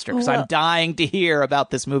Lobster, because I'm dying to hear about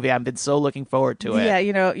this movie. I've been so looking forward to it. Yeah,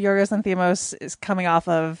 Yorgos Lanthimos is coming off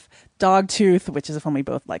of Dogtooth, which is a film we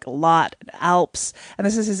both like a lot, and Alps, and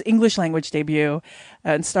this is his English language debut,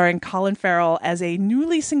 and starring Colin Farrell as a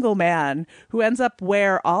newly single man who ends up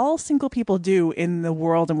where all single people do in the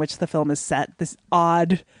world in which the film is set, this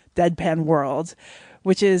odd deadpan world,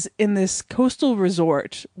 which is in this coastal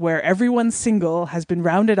resort where everyone single has been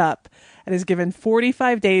rounded up and is given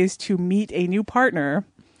 45 days to meet a new partner.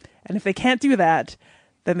 And if they can't do that,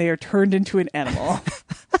 then they are turned into an animal.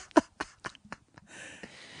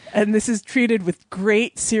 And this is treated with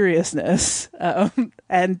great seriousness.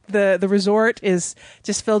 And the resort is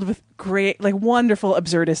just filled with great, wonderful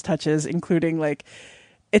absurdist touches, including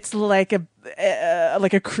it's like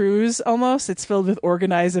a cruise almost. It's filled with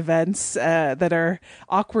organized events that are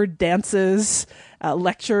awkward dances,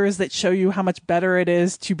 lectures that show you how much better it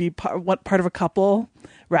is to be part of a couple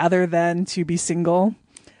rather than to be single.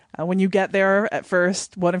 When you get there, at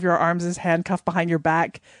first, one of your arms is handcuffed behind your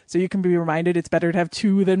back, so you can be reminded it's better to have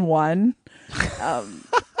 2 than 1.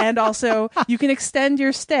 And also, you can extend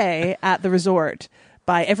your stay at the resort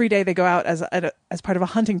by every day they go out as part of a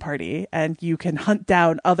hunting party, and you can hunt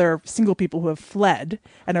down other single people who have fled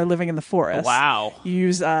and are living in the forest. Wow. You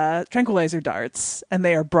use tranquilizer darts, and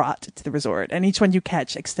they are brought to the resort, and each one you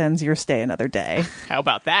catch extends your stay another day. How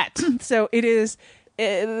about that? So it is...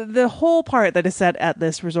 the whole part that is set at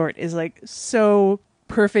this resort is so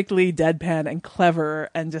perfectly deadpan and clever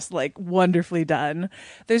and just wonderfully done.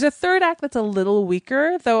 There's a third act that's a little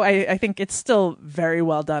weaker, though I think it's still very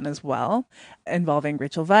well done as well, involving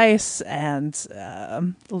Rachel Weisz and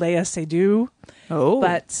Léa Seydoux. Oh.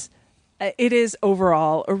 But it is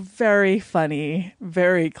overall a very funny,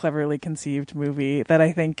 very cleverly conceived movie that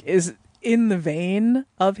I think is in the vein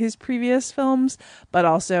of his previous films, but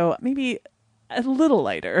also maybe a little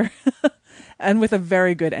lighter and with a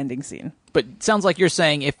very good ending scene. But it sounds like you're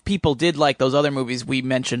saying if people did like those other movies we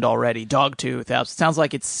mentioned already, Dogtooth, it sounds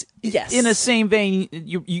like it's in the same vein.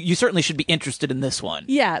 You certainly should be interested in this one.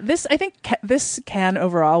 Yeah, I think this Cannes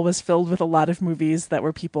overall was filled with a lot of movies that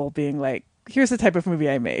were people being like, here's the type of movie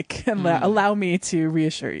I make, and allow me to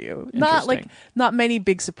reassure you. Not many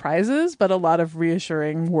big surprises, but a lot of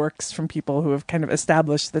reassuring works from people who have kind of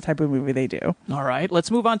established the type of movie they do. All right, let's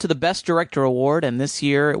move on to the Best Director Award, and this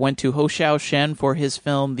year it went to Hou Hsiao-hsien for his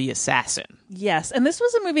film The Assassin. Yes, and this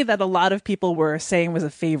was a movie that a lot of people were saying was a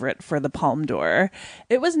favorite for the Palme d'Or.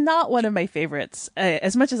 It was not one of my favorites,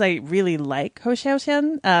 as much as I really like Hou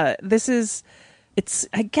Hsiao-hsien.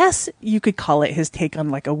 I guess you could call it his take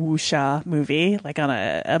on a wuxia movie, on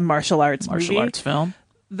a martial arts film.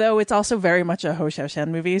 Though it's also very much a Hou Hsiao-hsien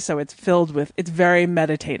movie, so it's very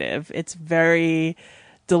meditative. It's very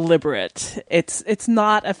deliberate. It's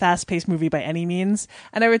not a fast-paced movie by any means.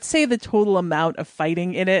 And I would say the total amount of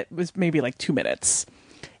fighting in it was maybe 2 minutes.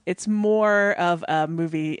 It's more of a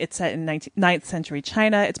movie. It's set in 9th century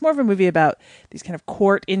China. It's more of a movie about these kind of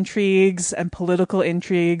court intrigues and political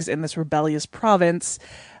intrigues in this rebellious province,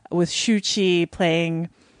 with Shu Qi playing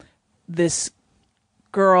this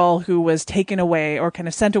girl who was taken away or kind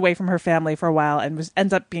of sent away from her family for a while and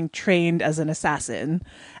ends up being trained as an assassin,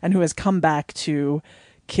 and who has come back to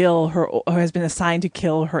kill her, or has been assigned to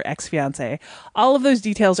kill her ex-fiance. All of those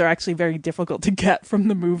details are actually very difficult to get from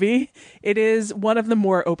the movie. It is one of the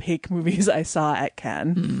more opaque movies I saw at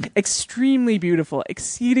Cannes. Extremely beautiful,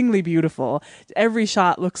 exceedingly beautiful. Every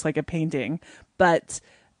shot looks like a painting, but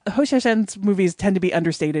Hou Hsiao-hsien's movies tend to be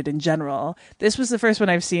understated in general. This was the first one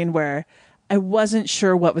I've seen where I wasn't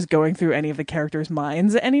sure what was going through any of the characters'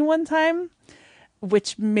 minds at any one time,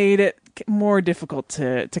 which made it more difficult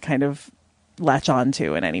to kind of latch on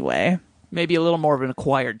to in any way. Maybe a little more of an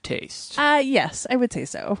acquired taste. Yes, I would say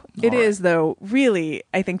so. It is, though, really,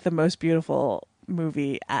 I think, the most beautiful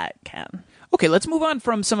movie at Cannes. Okay, let's move on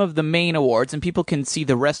from some of the main awards, and people can see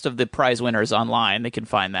the rest of the prize winners online. They can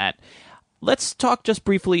find that. Let's talk just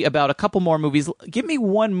briefly about a couple more movies. Give me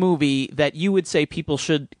one movie that you would say people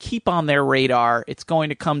should keep on their radar. It's going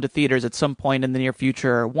to come to theaters at some point in the near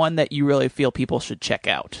future. One that you really feel people should check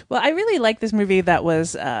out. Well, I really like this movie that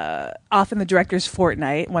was off in the Director's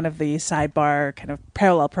Fortnight, one of the sidebar kind of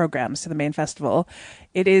parallel programs to the main festival.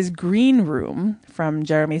 It is Green Room from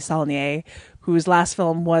Jeremy Saulnier, whose last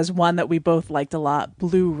film was one that we both liked a lot,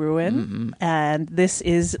 Blue Ruin. Mm-hmm. And this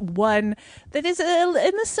is one that is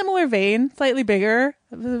in a similar vein, slightly bigger,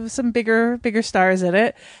 some bigger stars in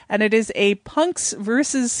it. And it is a punks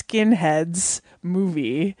versus skinheads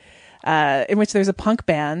movie in which there's a punk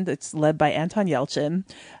band that's led by Anton Yelchin,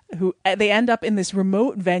 who they end up in this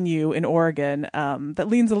remote venue in Oregon that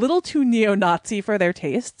leans a little too neo-Nazi for their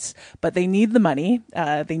tastes, but they need the money.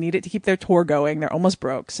 They need it to keep their tour going. They're almost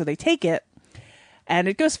broke, so they take it. And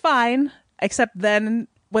it goes fine, except then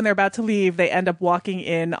when they're about to leave, they end up walking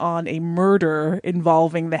in on a murder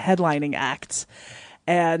involving the headlining act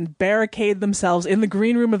and barricade themselves in the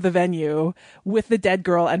green room of the venue with the dead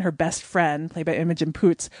girl and her best friend, played by Imogen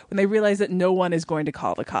Poots, when they realize that no one is going to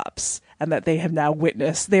call the cops and that they have now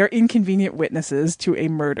witnessed, they are inconvenient witnesses to a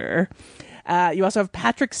murder. You also have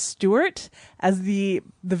Patrick Stewart as the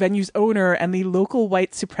venue's owner and the local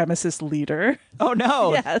white supremacist leader. Oh,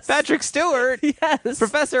 no. Yes. Patrick Stewart. Yes.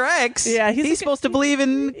 Professor X. Yeah, he's supposed to believe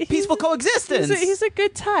in peaceful coexistence. He's a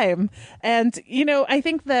good time. And, I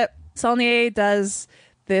think that Saulnier does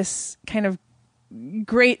this kind of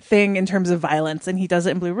great thing in terms of violence, and he does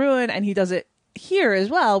it in Blue Ruin, and he does it here as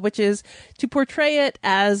well, which is to portray it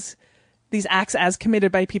as these acts as committed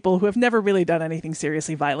by people who have never really done anything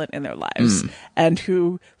seriously violent in their lives and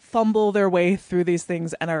who fumble their way through these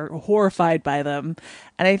things and are horrified by them.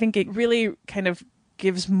 And I think it really kind of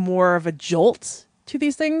gives more of a jolt to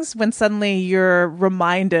these things when suddenly you're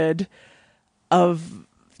reminded of,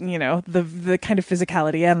 the kind of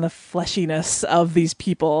physicality and the fleshiness of these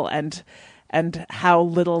people and how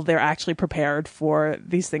little they're actually prepared for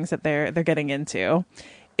these things that they're getting into.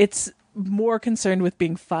 It's more concerned with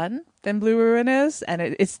being fun than Blue Ruin is, and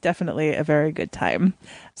it's definitely a very good time.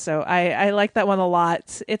 So I like that one a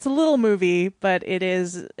lot. It's a little movie, but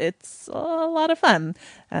it's a lot of fun.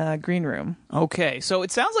 Green Room. Okay, so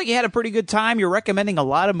it sounds like you had a pretty good time. You're recommending a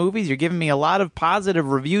lot of movies. You're giving me a lot of positive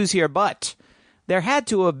reviews here, but there had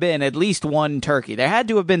to have been at least one turkey. There had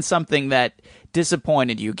to have been something that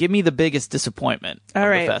disappointed you. Give me the biggest disappointment of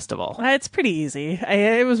the festival. It's pretty easy.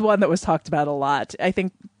 It was one that was talked about a lot. I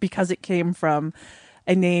think because it came from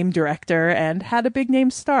a named director and has a big name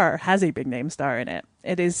star in it.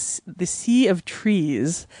 It is The Sea of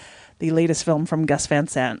Trees, the latest film from Gus Van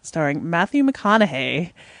Sant, starring Matthew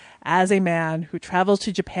McConaughey as a man who travels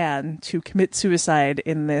to Japan to commit suicide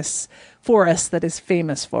in this forest that is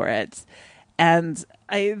famous for it. And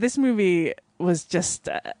this movie was just,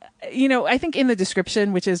 I think in the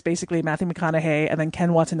description, which is basically Matthew McConaughey and then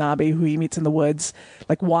Ken Watanabe, who he meets in the woods,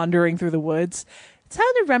 like wandering through the woods, it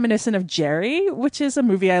sounded reminiscent of Jerry, which is a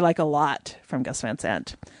movie I like a lot from Gus Van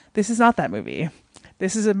Sant. This is not that movie.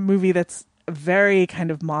 This is a movie that's very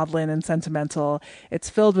kind of maudlin and sentimental. It's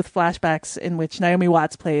filled with flashbacks in which Naomi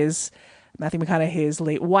Watts plays Matthew McConaughey's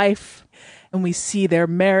late wife, and we see their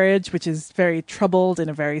marriage, which is very troubled in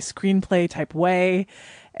a very screenplay type way.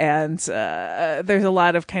 And there's a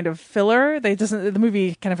lot of kind of filler. The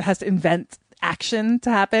movie kind of has to invent action to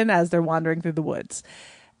happen as they're wandering through the woods.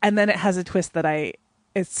 And then it has a twist that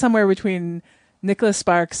it's somewhere between Nicholas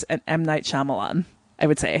Sparks and M. Night Shyamalan, I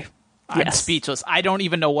would say. I'm speechless. I don't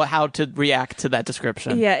even know how to react to that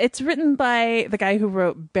description. Yeah, it's written by the guy who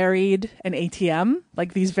wrote Buried and ATM,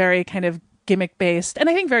 like these very kind of gimmick-based and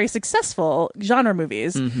I think very successful genre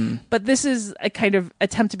movies. Mm-hmm. But this is a kind of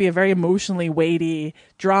attempt to be a very emotionally weighty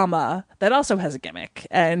drama that also has a gimmick,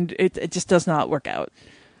 and it just does not work out.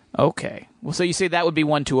 Okay. Well, so you say that would be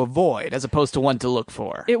one to avoid as opposed to one to look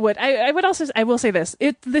for. It would. I will say this.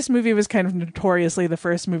 This movie was kind of notoriously the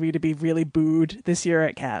first movie to be really booed this year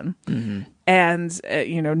at Cannes. Mm-hmm. And,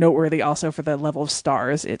 noteworthy also for the level of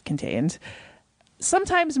stars it contained.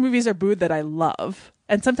 Sometimes movies are booed that I love,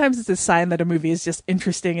 and sometimes it's a sign that a movie is just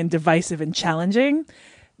interesting and divisive and challenging.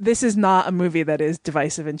 This is not a movie that is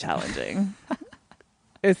divisive and challenging.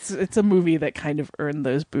 It's a movie that kind of earned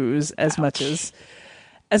those boos as much as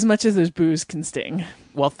those boos can sting.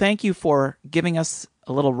 Well, thank you for giving us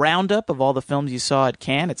a little roundup of all the films you saw at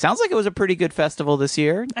Cannes. It sounds like it was a pretty good festival this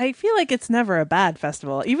year. I feel like it's never a bad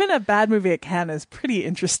festival. Even a bad movie at Cannes is pretty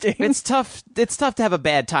interesting. It's tough to have a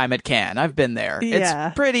bad time at Cannes. I've been there. Yeah.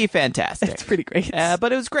 It's pretty fantastic. It's pretty great.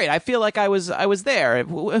 But it was great. I feel like I was there.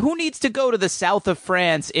 Who needs to go to the south of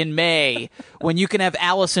France in May when you can have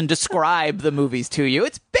Allison describe the movies to you?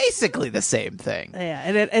 It's basically the same thing. Yeah,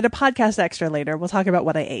 and a podcast extra later, we'll talk about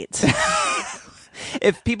what I ate.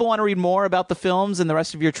 If people want to read more about the films and the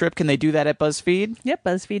rest of your trip, can they do that at BuzzFeed? Yep,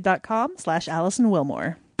 BuzzFeed.com/Allison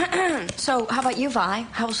Wilmore. So, how about you, Vi?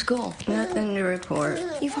 How's school? Nothing to report.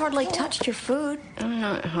 You've hardly touched your food. I'm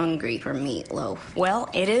not hungry for meatloaf. Well,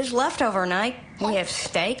 it is leftover night. We have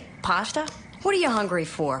steak, pasta. What are you hungry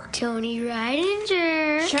for? Tony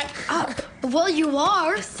Ridinger. Shut up. Well, you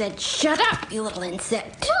are. I said shut up, you little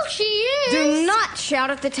insect. Well, she is. Do not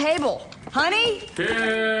shout at the table. Honey?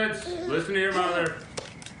 Kids, listen to your mother.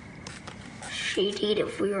 She'd eat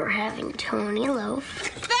if we were having Tony Loaf.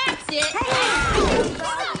 That's it.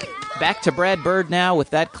 Back to Brad Bird now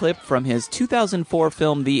with that clip from his 2004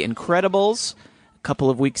 film The Incredibles. A couple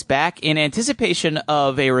of weeks back, in anticipation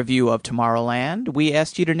of a review of Tomorrowland, we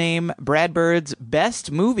asked you to name Brad Bird's best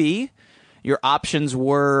movie. Your options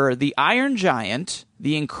were The Iron Giant,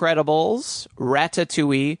 The Incredibles,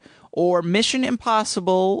 Ratatouille, or Mission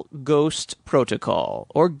Impossible Ghost Protocol,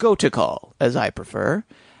 or Gotocol, as I prefer.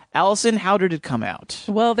 Allison, how did it come out?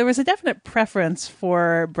 Well, there was a definite preference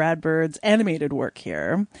for Brad Bird's animated work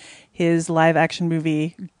here. His live-action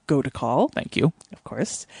movie, Gotocol, thank you, of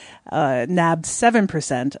course, nabbed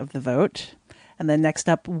 7% of the vote. And then next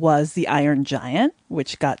up was The Iron Giant,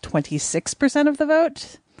 which got 26% of the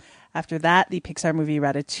vote. After that, the Pixar movie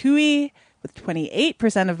Ratatouille, with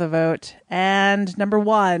 28% of the vote. And number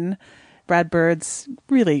one, Brad Bird's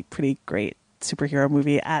really pretty great superhero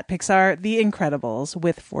movie at Pixar, The Incredibles,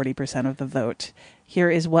 with 40% of the vote. Here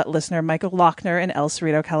is what listener Michael Lochner in El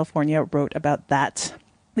Cerrito, California, wrote about that.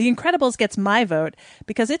 The Incredibles gets my vote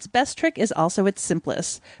because its best trick is also its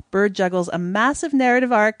simplest. Bird juggles a massive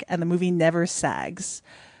narrative arc and the movie never sags.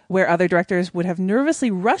 Where other directors would have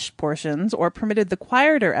nervously rushed portions or permitted the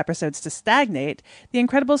quieter episodes to stagnate, The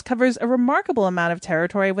Incredibles covers a remarkable amount of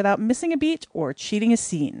territory without missing a beat or cheating a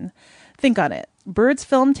scene. Think on it. Bird's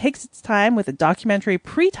film takes its time with a documentary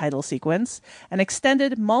pre-title sequence, an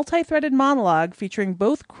extended, multi-threaded monologue featuring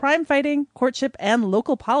both crime fighting, courtship, and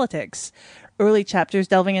local politics. Early chapters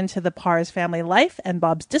delving into the Parr's family life and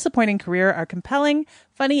Bob's disappointing career are compelling,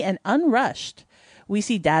 funny, and unrushed. We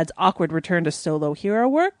see Dad's awkward return to solo hero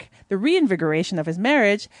work, the reinvigoration of his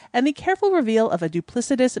marriage, and the careful reveal of a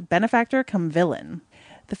duplicitous benefactor come villain.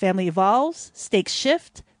 The family evolves, stakes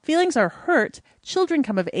shift, feelings are hurt, children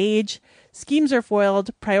come of age, schemes are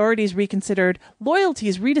foiled, priorities reconsidered,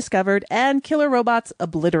 loyalties rediscovered, and killer robots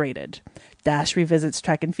obliterated. Dash revisits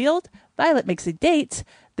track and field, Violet makes a date,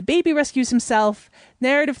 the baby rescues himself,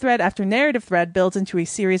 narrative thread after narrative thread builds into a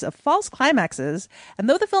series of false climaxes, and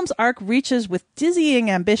though the film's arc reaches with dizzying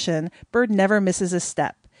ambition, Bird never misses a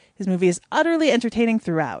step. His movie is utterly entertaining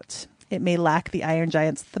throughout. It may lack the Iron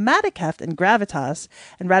Giant's thematic heft and gravitas,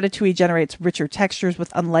 and Ratatouille generates richer textures with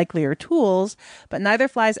unlikelier tools, but neither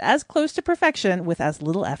flies as close to perfection with as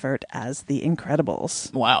little effort as The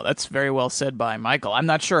Incredibles. Wow, that's very well said by Michael. I'm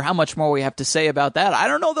not sure how much more we have to say about that. I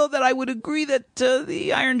don't know, though, that I would agree that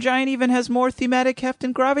The Iron Giant even has more thematic heft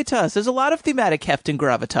and gravitas. There's a lot of thematic heft and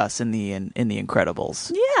gravitas in the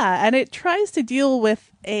Incredibles. Yeah, and it tries to deal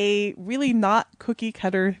with a really not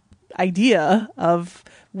cookie-cutter idea of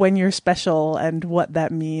when you're special and what that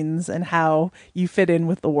means and how you fit in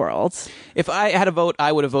with the world. If I had a vote,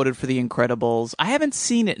 I would have voted for The Incredibles. I haven't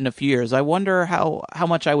seen it in a few years. I wonder how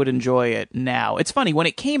much I would enjoy it now. It's funny, when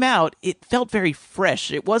it came out, it felt very fresh.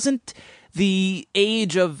 It wasn't the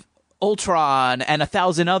age of Ultron and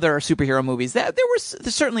 1,000 other superhero movies. There was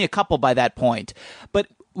certainly a couple by that point, but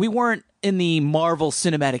we weren't in the Marvel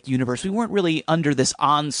Cinematic Universe. We weren't really under this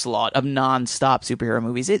onslaught of non-stop superhero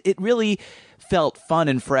movies. It really felt fun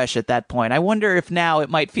and fresh at that point. I wonder if now it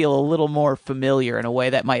might feel a little more familiar in a way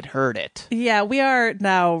that might hurt it. Yeah, we are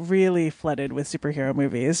now really flooded with superhero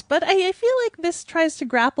movies, but I feel like this tries to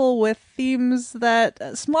grapple with themes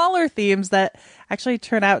smaller themes that actually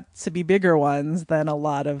turn out to be bigger ones than a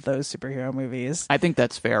lot of those superhero movies. I think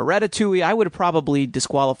that's fair. Ratatouille, I would have probably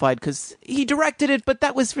disqualified because he directed it, but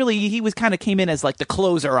that was really, he was kind of came in as like the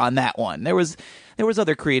closer on that one. There was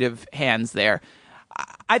other creative hands there.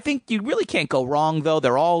 I think you really can't go wrong, though.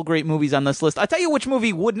 They're all great movies on this list. I'll tell you which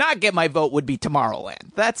movie would not get my vote would be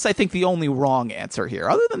Tomorrowland. That's, I think, the only wrong answer here.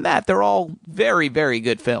 Other than that, they're all very, very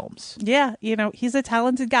good films. Yeah, he's a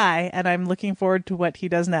talented guy, and I'm looking forward to what he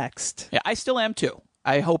does next. Yeah, I still am, too.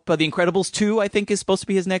 I hope The Incredibles 2, I think, is supposed to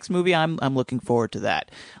be his next movie. I'm looking forward to that.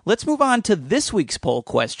 Let's move on to this week's poll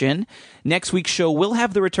question. Next week's show will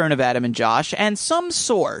have the return of Adam and Josh and some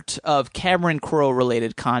sort of Cameron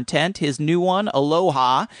Crowe-related content. His new one,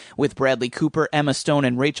 Aloha, with Bradley Cooper, Emma Stone,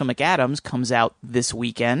 and Rachel McAdams, comes out this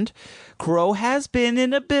weekend. Crowe has been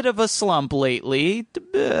in a bit of a slump lately.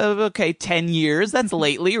 10 years. That's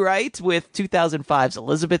lately, right? With 2005's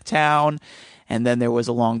Elizabethtown. And then there was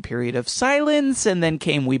a long period of silence, and then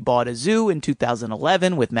came We Bought a Zoo in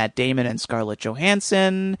 2011 with Matt Damon and Scarlett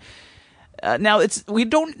Johansson. Now, we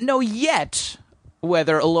don't know yet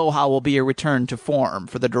whether Aloha will be a return to form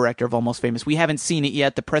for the director of Almost Famous. We haven't seen it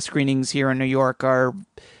yet. The press screenings here in New York are...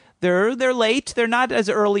 They're late. They're not as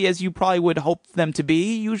early as you probably would hope them to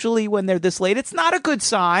be. Usually when they're this late, it's not a good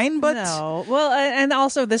sign, but... No. Well, and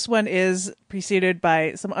also this one is preceded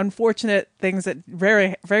by some unfortunate things that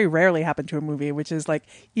very, very rarely happen to a movie, which is like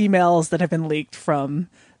emails that have been leaked from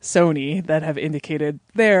Sony that have indicated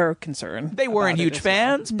their concern. They weren't huge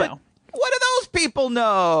fans, but... No. What do those people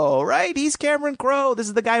know, right? He's Cameron Crowe. This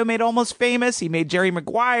is the guy who made Almost Famous. He made Jerry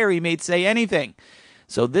Maguire. He made Say Anything.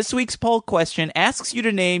 So this week's poll question asks you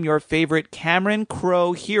to name your favorite Cameron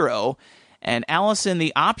Crowe hero. And Allison,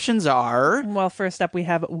 the options are... Well, first up we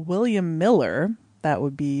have William Miller. That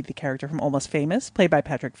would be the character from Almost Famous, played by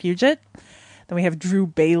Patrick Fugit. Then we have Drew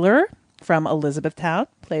Baylor from Elizabethtown,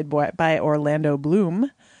 played by Orlando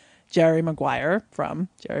Bloom. Jerry Maguire from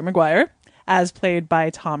Jerry Maguire, as played by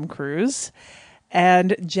Tom Cruise.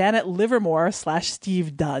 And Janet Livermore /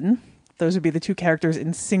 Steve Dunn. Those would be the two characters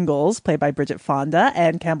in Singles, played by Bridget Fonda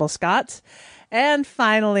and Campbell Scott. And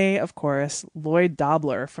finally, of course, Lloyd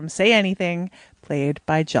Dobler from Say Anything, played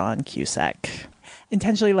by John Cusack.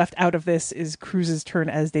 Intentionally left out of this is Cruise's turn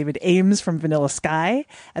as David Ames from Vanilla Sky,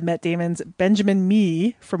 and Matt Damon's Benjamin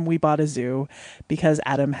Mee from We Bought a Zoo, because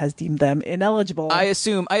Adam has deemed them ineligible. I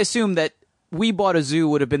assume that We Bought a Zoo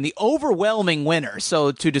would have been the overwhelming winner.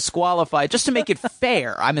 So to disqualify, just to make it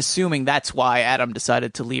fair, I'm assuming that's why Adam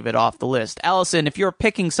decided to leave it off the list. Allison, if you're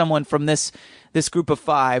picking someone from this group of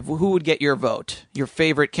five, who would get your vote? Your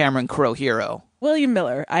favorite Cameron Crowe hero? William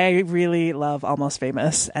Miller. I really love Almost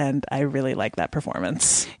Famous, and I really like that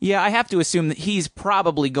performance. Yeah, I have to assume that he's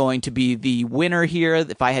probably going to be the winner here.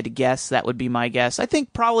 If I had to guess, that would be my guess. I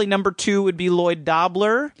think probably number 2 would be Lloyd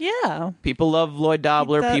Dobler. Yeah. People love Lloyd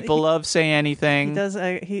Dobler. People love Say Anything. He does.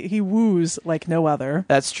 He woos like no other.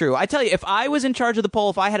 That's true. I tell you, if I was in charge of the poll,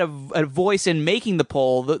 if I had a voice in making the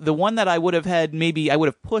poll, the one that I would have had, maybe I would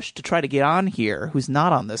have pushed to try to get on here, who's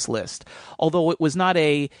not on this list, although it was not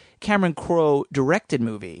a Cameron Crowe directed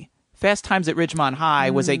movie. Fast Times at Ridgemont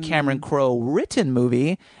High was a Cameron Crowe written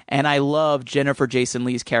movie, and I love Jennifer Jason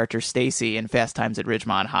Leigh's character Stacy in Fast Times at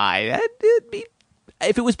Ridgemont High. That'd be,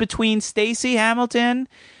 if it was between Stacy Hamilton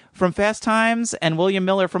from Fast Times and William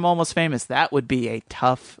Miller from Almost Famous, that would be a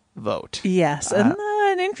tough vote. Yes, and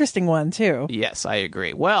an interesting one, too. Yes, I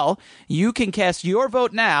agree. Well, you can cast your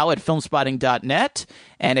vote now at filmspotting.net,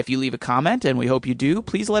 and if you leave a comment, and we hope you do,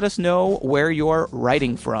 please let us know where you're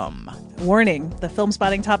writing from. Warning, the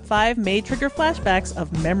Filmspotting Top 5 may trigger flashbacks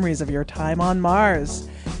of memories of your time on Mars.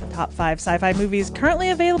 The top 5 sci-fi movies currently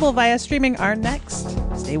available via streaming are next.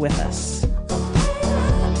 Stay with us.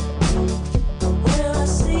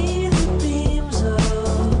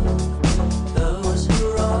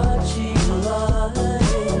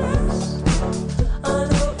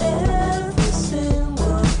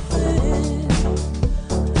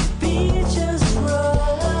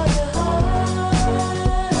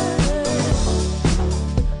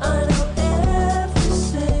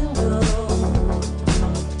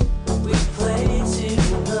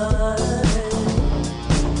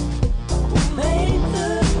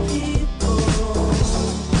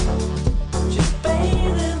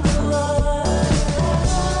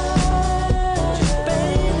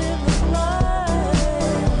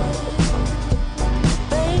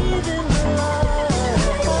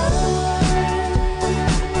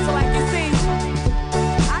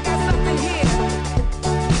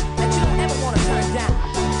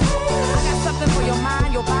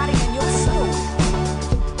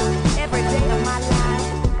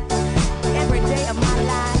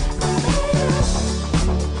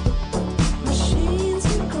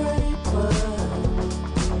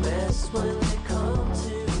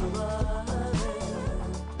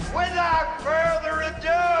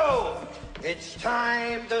 It's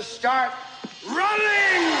time to start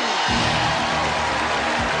running!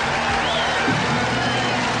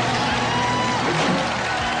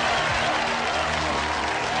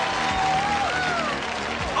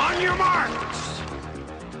 On your marks!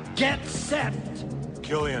 Get set!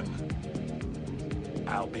 Killian,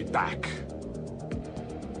 I'll be back.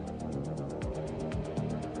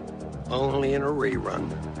 only in a rerun.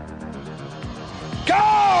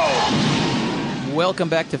 Welcome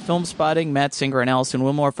back to Film Spotting. Matt Singer and Allison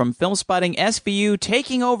Wilmore from Film Spotting SVU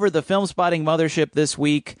taking over the Film Spotting mothership this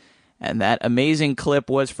week. And that amazing clip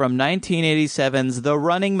was from 1987's The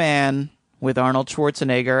Running Man with Arnold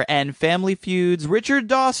Schwarzenegger. And Family Feud's Richard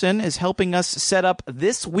Dawson is helping us set up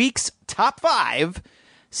this week's top 5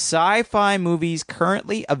 sci-fi movies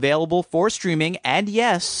currently available for streaming. And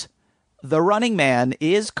yes, The Running Man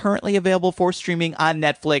is currently available for streaming on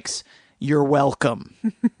Netflix. You're welcome.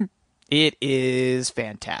 It is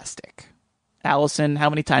fantastic. Allison, how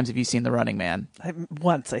many times have you seen The Running Man?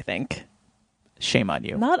 Once, I think. Shame on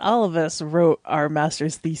you. Not all of us wrote our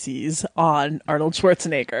master's theses on Arnold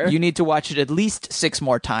Schwarzenegger. You need to watch it at least 6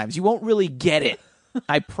 more times. You won't really get it,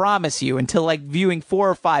 I promise you, until like viewing 4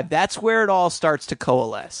 or 5. That's where it all starts to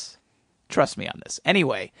coalesce. Trust me on this.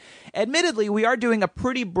 Anyway, admittedly, we are doing a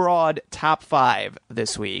pretty broad top 5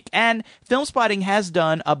 this week, and Film Spotting has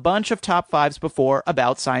done a bunch of top 5s before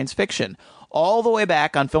about science fiction. All the way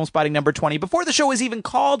back on Film Spotting number 20, before the show was even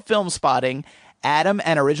called Film Spotting, Adam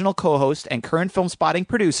and original co-host and current Film Spotting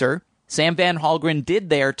producer Sam Van Halgren did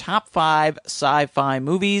their top 5 sci-fi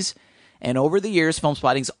movies. And over the years, Film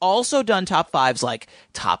Spotting's also done top 5s like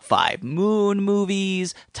top 5 moon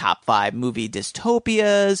movies, top 5 movie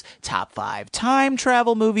dystopias, top 5 time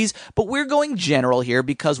travel movies. But we're going general here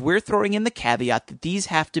because we're throwing in the caveat that these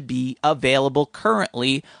have to be available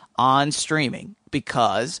currently on streaming,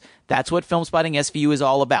 because that's what Film Spotting SVU is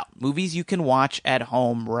all about. Movies you can watch at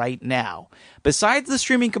home right now. Besides the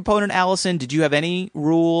streaming component, Allison, did you have any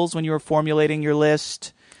rules when you were formulating your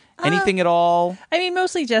list? Anything at all? I mean,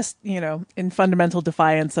 mostly just, in fundamental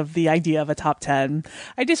defiance of the idea of a top 10.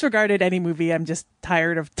 I disregarded any movie I'm just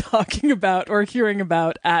tired of talking about or hearing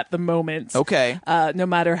about at the moment. Okay. No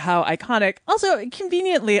matter how iconic. Also,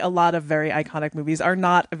 conveniently, a lot of very iconic movies are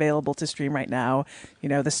not available to stream right now.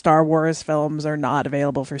 The Star Wars films are not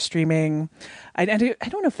available for streaming. I don't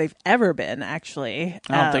know if they've ever been, actually.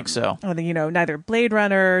 I don't think so. Neither Blade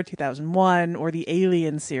Runner, 2001, or the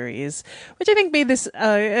Alien series, which I think made this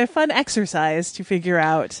a fun exercise to figure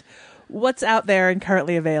out what's out there and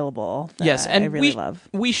currently available. Yes, and I really love.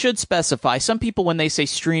 We should specify. Some people, when they say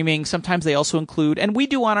streaming, sometimes they also include, and we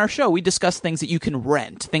do on our show, we discuss things that you can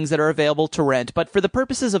rent, things that are available to rent. But for the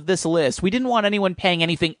purposes of this list, we didn't want anyone paying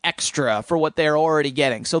anything extra for what they're already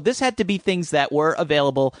getting. So this had to be things that were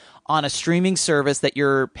available on a streaming service that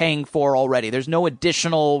you're paying for already. There's no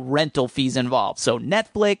additional rental fees involved. So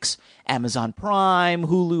Netflix, Amazon Prime,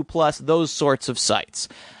 Hulu Plus, those sorts of sites.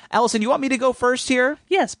 Allison, you want me to go first here?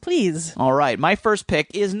 Yes, please. All right. My first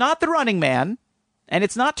pick is not The Running Man, and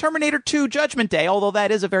it's not Terminator 2 Judgment Day, although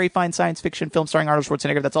that is a very fine science fiction film starring Arnold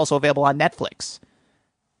Schwarzenegger that's also available on Netflix.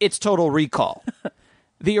 It's Total Recall.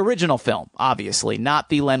 The original film, obviously, not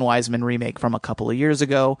the Len Wiseman remake from a couple of years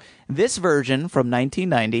ago. This version from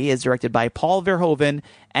 1990 is directed by Paul Verhoeven,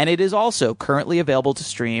 and it is also currently available to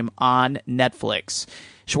stream on Netflix.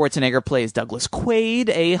 Schwarzenegger plays Douglas Quaid,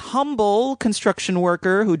 a humble construction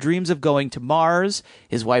worker who dreams of going to Mars.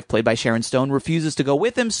 His wife, played by Sharon Stone, refuses to go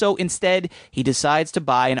with him, so instead he decides to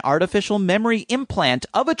buy an artificial memory implant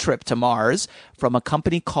of a trip to Mars from a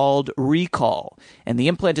company called Recall. And the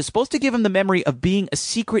implant is supposed to give him the memory of being a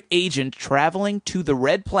secret agent traveling to the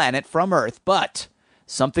Red Planet from Earth, but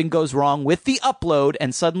something goes wrong with the upload,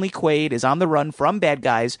 and suddenly Quaid is on the run from bad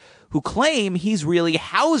guys who claim he's really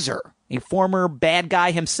Hauser, a former bad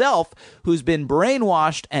guy himself who's been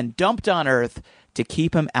brainwashed and dumped on Earth to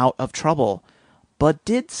keep him out of trouble. But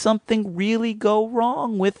did something really go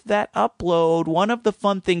wrong with that upload? One of the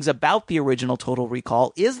fun things about the original Total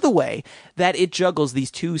Recall is the way that it juggles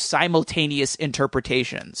these two simultaneous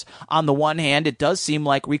interpretations. On the one hand, it does seem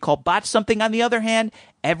like Recall botched something. On the other hand,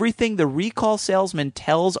 everything the Recall salesman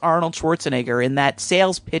tells Arnold Schwarzenegger in that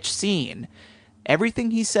sales pitch scene,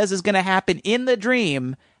 everything he says is going to happen in the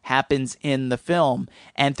dream happens in the film.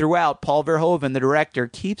 And throughout, Paul Verhoeven, the director,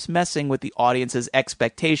 keeps messing with the audience's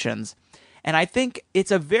expectations. And I think it's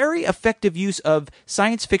a very effective use of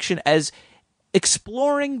science fiction as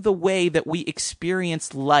exploring the way that we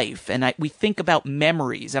experience life and we think about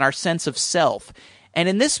memories and our sense of self. And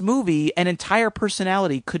in this movie, an entire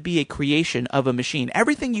personality could be a creation of a machine.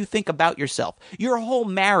 Everything you think about yourself, your whole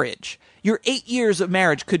marriage, your 8 years of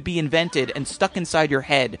marriage could be invented and stuck inside your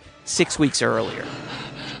head 6 weeks earlier.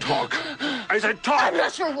 Talk. I said talk! I'm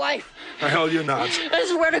not your wife! The hell you're not. I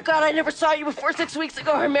swear to God, I never saw you before 6 weeks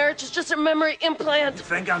ago. Our marriage is just a memory implant. You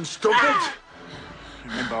think I'm stupid?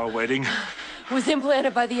 Remember our wedding? Was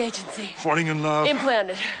implanted by the agency. Falling in love?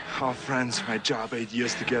 Implanted. Our friends, my job, 8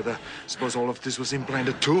 years together. Suppose all of this was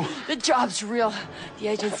implanted too? The job's real. The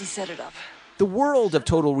agency set it up. The world of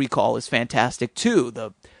Total Recall is fantastic, too.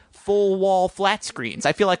 The full-wall flat screens.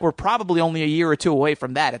 I feel like we're probably only a year or two away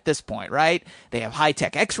from that at this point, right? They have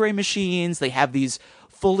high-tech x-ray machines. They have these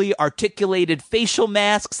fully articulated facial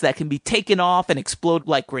masks that can be taken off and explode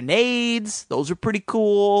like grenades. Those are pretty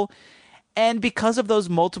cool. And because of those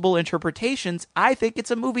multiple interpretations, I think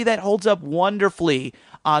it's a movie that holds up wonderfully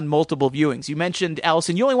on multiple viewings. You mentioned,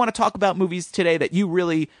 Allison, you only want to talk about movies today that you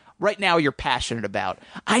really, right now, you're passionate about.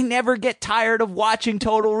 I never get tired of watching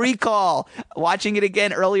Total Recall. Watching it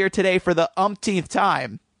again earlier today for the umpteenth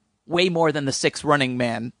time. Way more than the 6 Running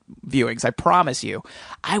Man viewings, I promise you.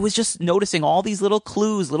 I was just noticing all these little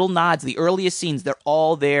clues, little nods, the earliest scenes, they're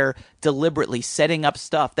all there deliberately setting up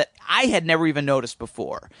stuff that I had never even noticed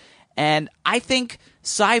before. And I think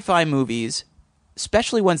sci-fi movies,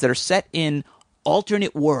 especially ones that are set in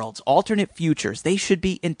alternate worlds, alternate futures, they should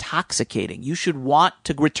be intoxicating. You should want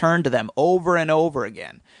to return to them over and over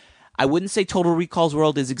again. I wouldn't say Total Recall's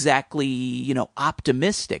world is exactly,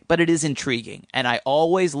 optimistic, but it is intriguing. And I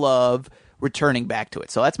always love returning back to it.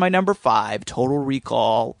 So that's my number 5, Total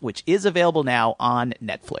Recall, which is available now on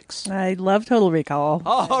Netflix. I love Total Recall.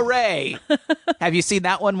 Oh, hooray! Have you seen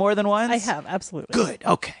that one more than once? I have, absolutely. Good,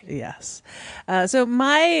 okay. Yes. So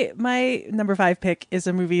my number 5 pick is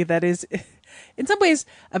a movie that is in some ways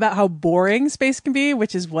about how boring space can be,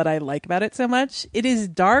 which is what I like about it so much. It is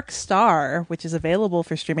Dark Star, which is available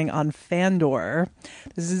for streaming on Fandor.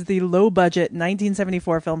 This is the low-budget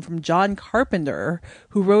 1974 film from John Carpenter,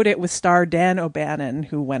 who wrote it with star Dan O'Bannon,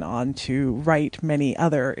 who went on to write many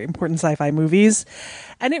other important sci-fi movies.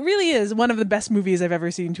 And it really is one of the best movies I've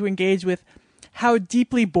ever seen to engage with how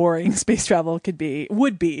deeply boring space travel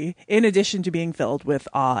would be, in addition to being filled with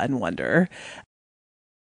awe and wonder.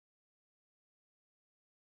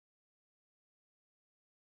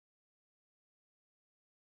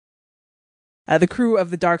 The crew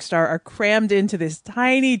of the Dark Star are crammed into this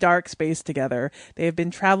tiny dark space together. They have been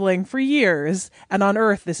traveling for years, and on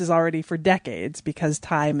Earth this is already for decades because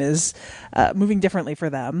time is moving differently for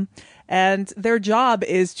them. And their job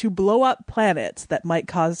is to blow up planets that might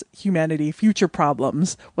cause humanity future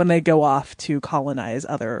problems when they go off to colonize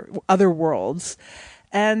other worlds.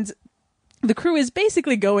 And the crew is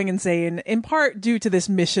basically going insane, in part due to this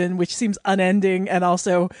mission, which seems unending and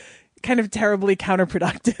also kind of terribly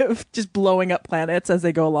counterproductive, just blowing up planets as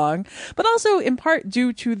they go along, but also in part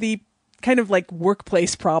due to the kind of like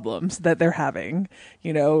workplace problems that they're having.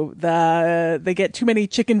 They get too many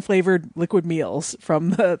chicken flavored liquid meals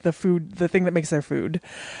from the food, the thing that makes their food.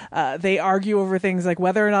 They argue over things like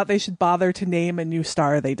whether or not they should bother to name a new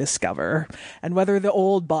star they discover, and whether the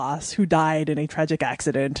old boss who died in a tragic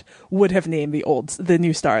accident would have named the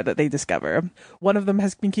new star that they discover. One of them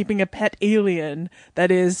has been keeping a pet alien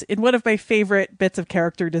that is, in one of my favorite bits of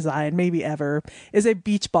character design, maybe ever, is a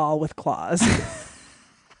beach ball with claws.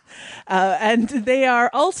 And they are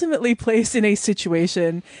ultimately placed in a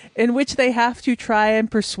situation in which they have to try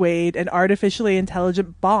and persuade an artificially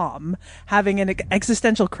intelligent bomb having an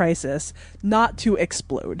existential crisis not to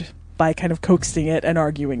explode by kind of coaxing it and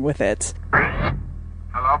arguing with it.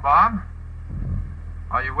 Hello, Bob?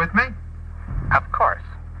 Are you with me? Of course.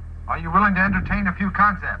 Are you willing to entertain a few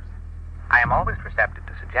concepts? I am always receptive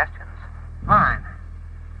to suggestions. Fine.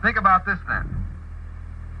 Think about this then.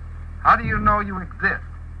 How do you know you exist?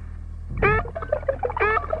 What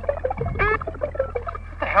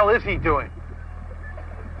the hell is he doing?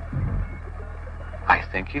 I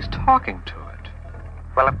think he's talking to it.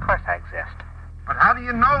 Well, of course I exist. But how do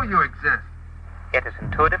you know you exist? It is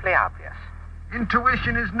intuitively obvious.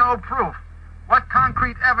 Intuition is no proof. What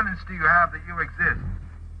concrete evidence do you have that you exist?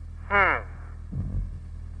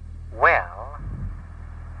 Well,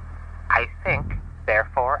 I think,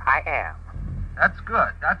 therefore I am. That's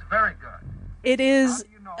good. That's very good. It is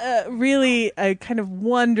really a kind of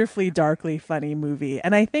wonderfully, darkly funny movie.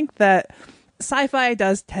 And I think that sci-fi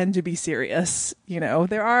does tend to be serious.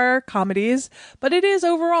 There are comedies, but it is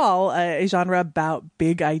overall a genre about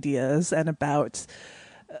big ideas and about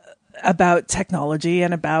technology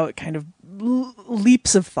and about kind of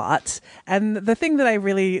leaps of thought. And the thing that I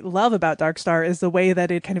really love about Dark Star is the way that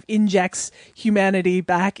it kind of injects humanity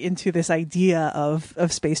back into this idea of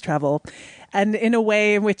space travel, and in a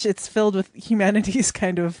way in which it's filled with humanity's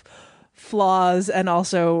kind of flaws and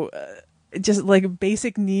also just like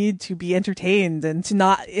basic need to be entertained and to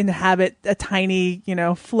not inhabit a tiny,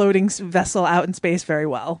 floating vessel out in space very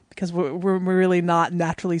well, because we're really not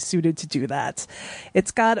naturally suited to do that.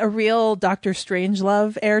 It's got a real Dr.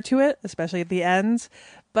 Strangelove air to it, especially at the end,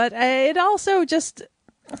 but it also just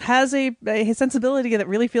has a sensibility that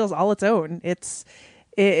really feels all its own.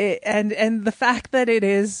 And the fact that it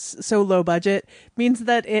is so low budget means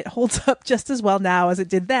that it holds up just as well now as it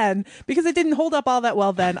did then, because it didn't hold up all that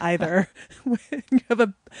well then either. You have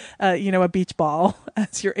a beach ball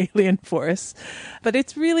as your alien force, but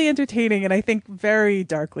it's really entertaining and I think very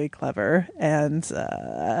darkly clever. And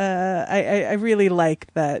I really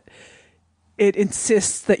like that it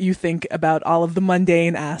insists that you think about all of the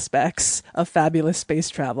mundane aspects of fabulous space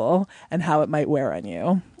travel and how it might wear on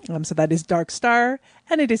you. So that is Dark Star,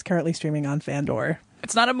 and it is currently streaming on Fandor.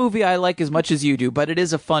 It's not a movie I like as much as you do, but it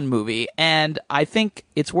is a fun movie, and I think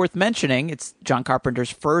it's worth mentioning. It's John Carpenter's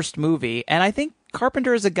first movie, and I think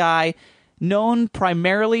Carpenter is a guy known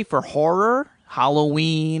primarily for horror,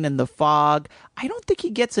 Halloween and The Fog. I don't think he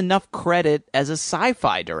gets enough credit as a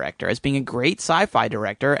sci-fi director, as being a great sci-fi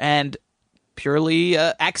director, and purely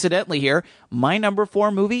accidentally here, my number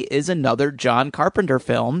 4 movie is another John Carpenter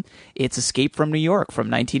film. It's Escape from New York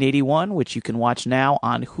from 1981, which you can watch now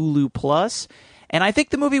on Hulu Plus. And I think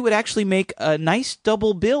the movie would actually make a nice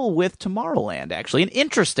double bill with Tomorrowland, actually. An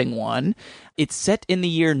interesting one. It's set in the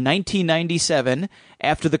year 1997,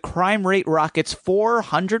 after the crime rate rockets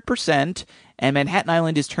 400%, and Manhattan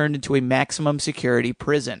Island is turned into a maximum security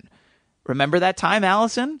prison. Remember that time,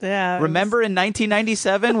 Allison? Yeah. Remember in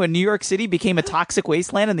 1997 when New York City became a toxic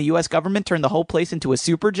wasteland and the U.S. government turned the whole place into a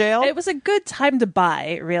super jail? It was a good time to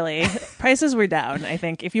buy, really. Prices were down, I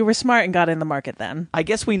think, if you were smart and got in the market then. I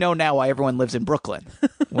guess we know now why everyone lives in Brooklyn.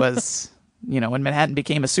 Was, when Manhattan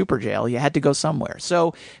became a super jail, you had to go somewhere.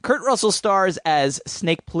 So Kurt Russell stars as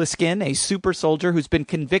Snake Plissken, a super soldier who's been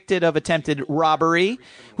convicted of attempted robbery,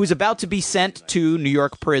 who's about to be sent to New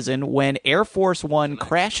York prison when Air Force One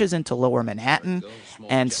crashes into Lower Manhattan,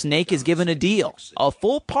 and Snake is given a deal, a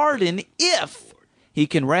full pardon if he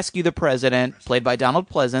can rescue the president, played by Donald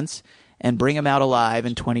Pleasance, and bring him out alive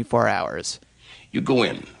in 24 hours. You go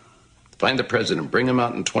in, find the president, bring him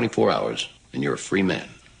out in 24 hours, and you're a free man.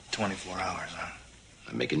 24 hours, huh?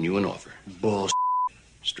 I'm making you an offer. Bullshit.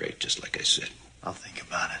 Straight, just like I said. I'll think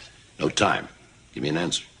about it. No time. Give me an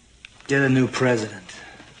answer. Get a new president.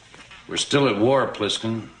 We're still at war,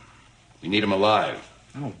 Pliskin. We need him alive.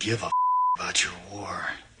 I don't give a about your war.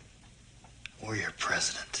 Or your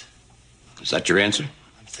president. Is that your answer?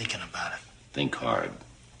 I'm thinking about it. Think hard.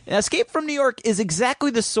 Now, Escape from New York is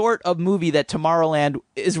exactly the sort of movie that Tomorrowland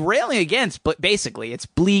is railing against, but basically it's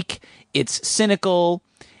bleak, it's cynical,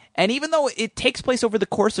 and even though it takes place over the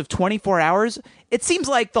course of 24 hours, it seems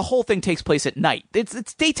like the whole thing takes place at night.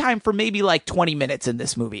 It's daytime for maybe like 20 minutes in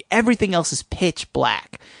this movie. Everything else is pitch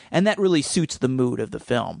black, and that really suits the mood of the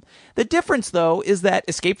film. The difference, though, is that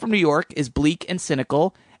Escape from New York is bleak and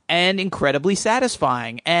cynical and incredibly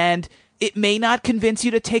satisfying, and it may not convince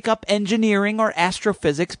you to take up engineering or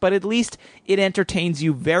astrophysics, but at least it entertains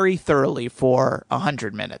you very thoroughly for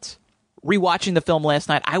 100 minutes. Rewatching the film last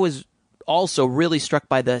night, I was also really struck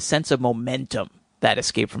by the sense of momentum that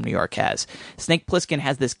Escape from New York has. Snake Plissken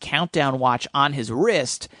has this countdown watch on his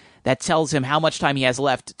wrist that tells him how much time he has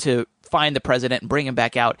left to find the president and bring him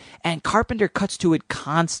back out. And Carpenter cuts to it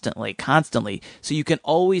constantly. So you can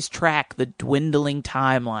always track the dwindling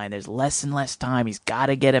timeline. There's less and less time. He's got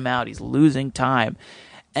to get him out. He's losing time.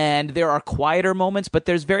 And there are quieter moments, but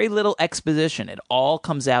there's very little exposition. It all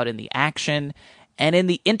comes out in the action and in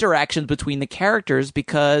the interactions between the characters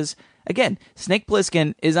because, again, Snake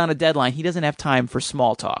Plissken is on a deadline. He doesn't have time for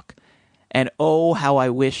small talk. And oh, how I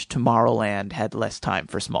wish Tomorrowland had less time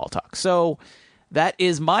for small talk. So that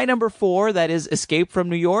is my number 4. That is Escape from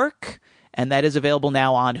New York. And that is available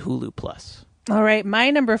now on Hulu Plus. All right.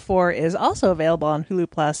 My number 4 is also available on Hulu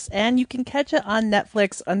Plus, and you can catch it on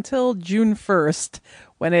Netflix until June 1st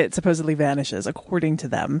when it supposedly vanishes, according to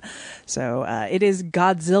them. So it is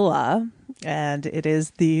Godzilla, and it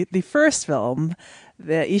is the first film,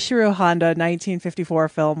 the Ishiro Honda 1954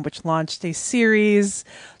 film, which launched a series,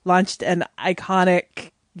 launched an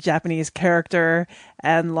iconic Japanese character,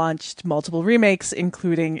 and launched multiple remakes,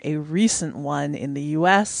 including a recent one in the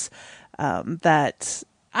US that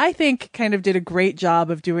I think kind of did a great job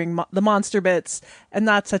of doing the monster bits and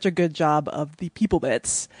not such a good job of the people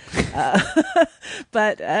bits.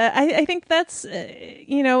 But I think that's,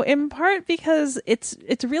 in part because it's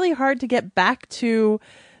really hard to get back to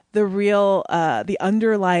the real, the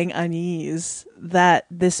underlying unease that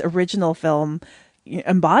this original film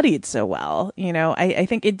embodied so well. I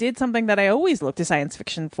think it did something that I always look to science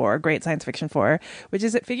fiction for, great science fiction for, which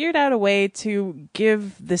is it figured out a way to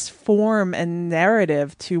give this form and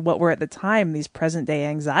narrative to what were at the time these present day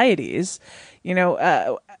anxieties.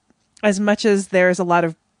 As much as there's a lot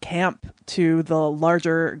of camp to the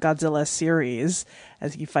larger Godzilla series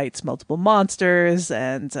as he fights multiple monsters,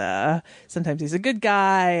 and sometimes he's a good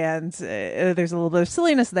guy, and there's a little bit of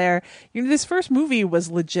silliness there. This first movie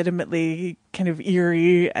was legitimately kind of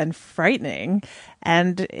eerie and frightening,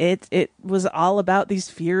 and it was all about these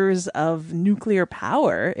fears of nuclear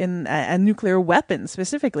power and nuclear weapons,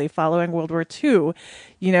 specifically following World War II.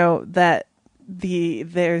 That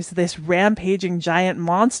there's this rampaging giant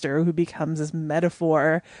monster who becomes this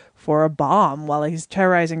metaphor for a bomb while he's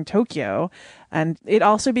terrorizing Tokyo. And it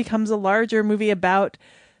also becomes a larger movie about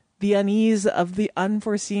the unease of the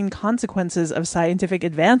unforeseen consequences of scientific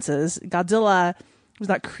advances. Godzilla was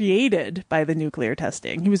not created by the nuclear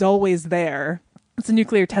testing. He was always there. It's the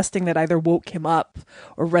nuclear testing that either woke him up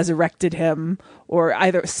or resurrected him or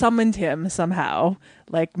either summoned him somehow,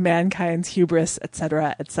 like mankind's hubris,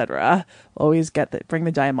 etc., etc. Always bring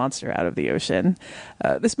the giant monster out of the ocean.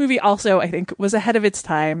 This movie also, I think, was ahead of its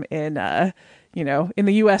time in the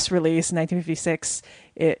U.S. release in 1956.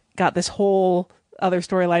 It got this whole other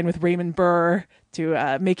storyline with Raymond Burr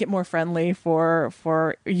to make it more friendly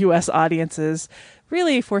for U.S. audiences,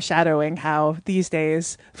 really foreshadowing how these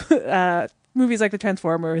days movies like the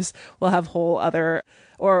Transformers will have whole other,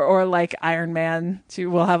 or like Iron Man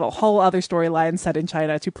will have a whole other storyline set in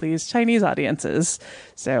China to please Chinese audiences.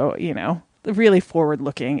 So, really forward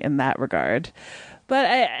looking in that regard. But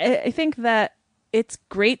I think that it's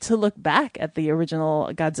great to look back at the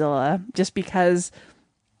original Godzilla just because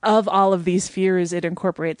of all of these fears it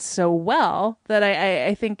incorporates so well that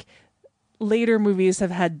I think later movies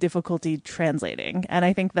have had difficulty translating. And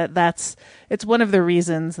I think that it's one of the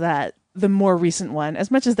reasons that the more recent one,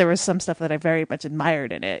 as much as there was some stuff that I very much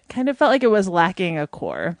admired in it, kind of felt like it was lacking a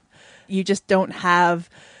core. You just don't have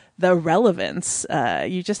the relevance.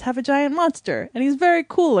 You just have a giant monster, and he's very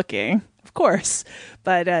cool looking, of course,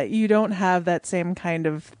 but you don't have that same kind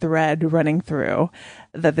of thread running through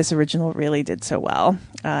that this original really did so well.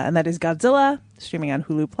 And that is Godzilla, streaming on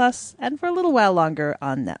Hulu Plus, and for a little while longer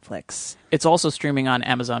on Netflix. It's also streaming on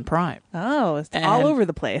Amazon Prime. Oh, it's all over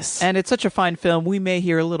the place. And it's such a fine film, we may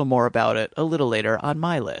hear a little more about it a little later on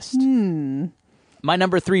my list. My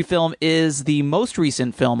number 3 film is the most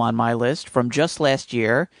recent film on my list from just last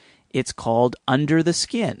year. It's called Under the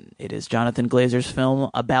Skin. It is Jonathan Glazer's film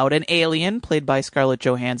about an alien played by Scarlett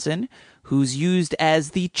Johansson, who's used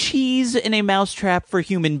as the cheese in a mousetrap for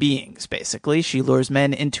human beings, basically. She lures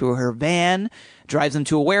men into her van, drives them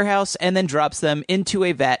to a warehouse, and then drops them into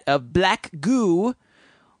a vat of black goo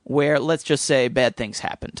where, let's just say, bad things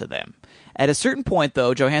happen to them. At a certain point,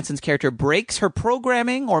 though, Johansson's character breaks her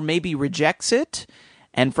programming or maybe rejects it,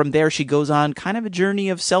 and from there she goes on kind of a journey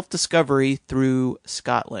of self-discovery through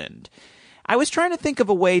Scotland. I was trying to think of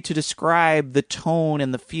a way to describe the tone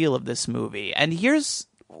and the feel of this movie, and here's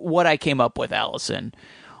what I came up with, Allison.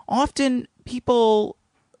 Often people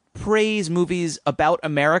praise movies about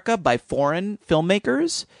America by foreign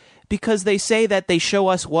filmmakers because they say that they show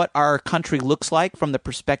us what our country looks like from the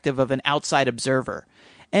perspective of an outside observer.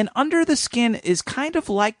 And Under the Skin is kind of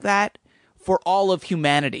like that for all of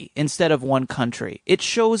humanity instead of one country. It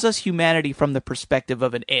shows us humanity from the perspective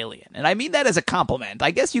of an alien. And I mean that as a compliment.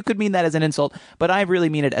 I guess you could mean that as an insult, but I really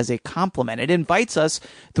mean it as a compliment. It invites us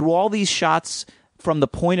through all these shots from the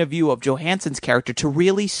point of view of Johansson's character to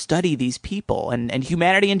really study these people and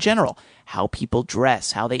humanity in general. How people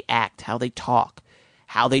dress, how they act, how they talk,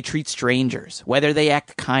 how they treat strangers, whether they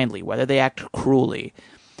act kindly, whether they act cruelly.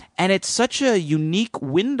 And it's such a unique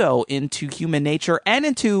window into human nature and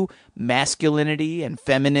into masculinity and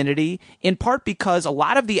femininity, in part because a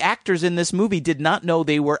lot of the actors in this movie did not know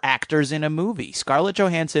they were actors in a movie. Scarlett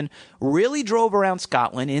Johansson really drove around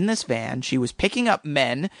Scotland in this van. She was picking up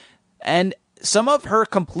men, and some of her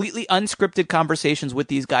completely unscripted conversations with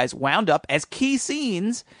these guys wound up as key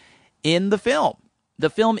scenes in the film.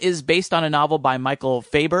 The film is based on a novel by Michael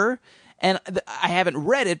Faber, and I haven't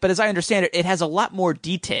read it, but as I understand it, it has a lot more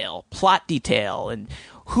detail, plot detail, and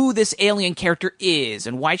who this alien character is,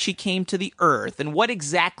 and why she came to the Earth, and what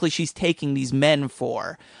exactly she's taking these men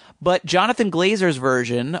for. But Jonathan Glazer's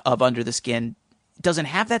version of Under the Skin doesn't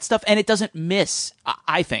have that stuff, and it doesn't miss,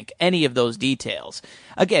 I think, any of those details.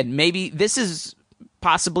 Again, maybe this is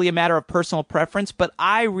possibly a matter of personal preference, but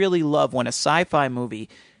I really love when a sci-fi movie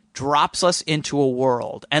drops us into a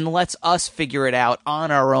world and lets us figure it out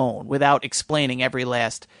on our own without explaining every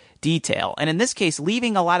last detail. And in this case,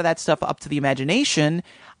 leaving a lot of that stuff up to the imagination,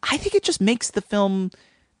 I think it just makes the film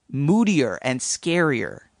moodier and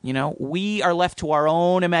scarier. You know, we are left to our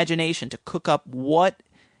own imagination to cook up what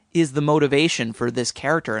is the motivation for this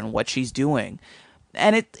character and what she's doing.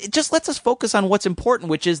 And it just lets us focus on what's important,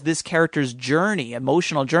 which is this character's journey,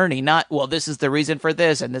 emotional journey, not, well, this is the reason for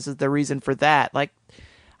this and this is the reason for that. Like,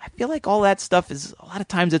 I feel like all that stuff is, a lot of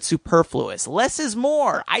times it's superfluous. Less is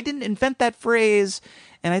more. I didn't invent that phrase,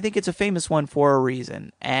 and I think it's a famous one for a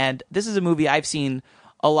reason. And this is a movie I've seen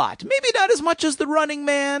a lot. Maybe not as much as The Running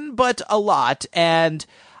Man, but a lot. And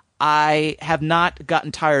I have not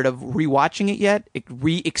gotten tired of rewatching it yet,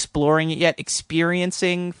 re-exploring it yet,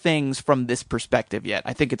 experiencing things from this perspective yet.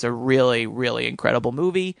 I think it's a really, really incredible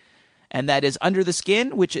movie. And that is Under the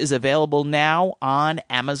Skin, which is available now on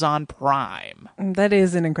Amazon Prime. That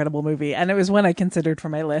is an incredible movie. And it was one I considered for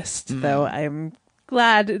my list, though I'm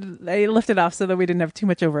glad I lifted off so that we didn't have too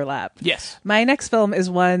much overlap. Yes. My next film is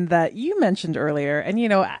one that you mentioned earlier. And, you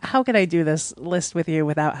know, how could I do this list with you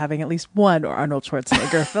without having at least one Arnold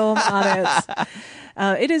Schwarzenegger film on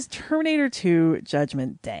it? It is Terminator 2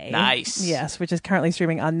 Judgment Day. Nice. Yes, which is currently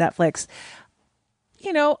streaming on Netflix.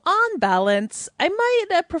 You know, on balance, I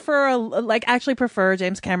might prefer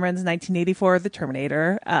James Cameron's 1984 The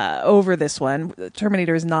Terminator over this one.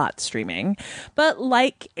 Terminator is not streaming. But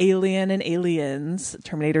like Alien and Aliens,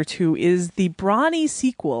 Terminator 2 is the brawny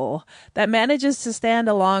sequel that manages to stand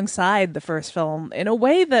alongside the first film in a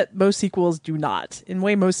way that most sequels do not, in a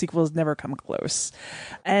way most sequels never come close.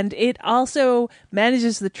 And it also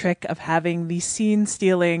manages the trick of having the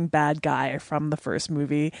scene-stealing bad guy from the first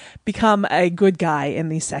movie become a good guy in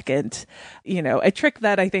the second, you know, a trick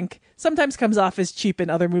that I think sometimes comes off as cheap in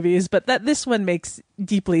other movies, but that this one makes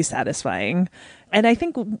deeply satisfying. And I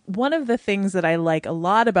think one of the things that I like a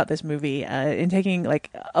lot about this movie, in taking like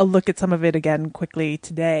a look at some of it again quickly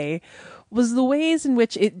today, was the ways in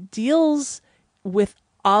which it deals with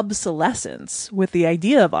obsolescence, with the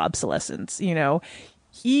idea of obsolescence. You know,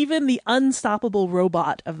 even the unstoppable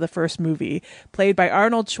robot of the first movie, played by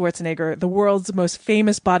Arnold Schwarzenegger, the world's most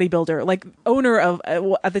famous bodybuilder, like owner of,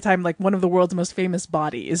 at the time, like one of the world's most famous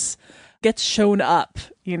bodies, gets shown up,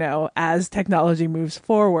 you know, as technology moves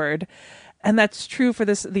forward. And that's true for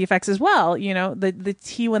the effects as well. You know, the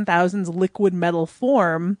T-1000's liquid metal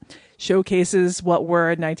form showcases what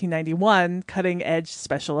were in 1991 cutting edge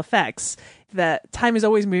special effects. That time is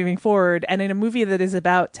always moving forward. And in a movie that is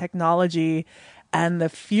about technology and the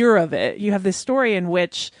fear of it, you have this story in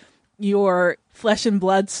which your flesh and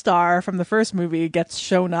blood star from the first movie gets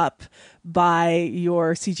shown up by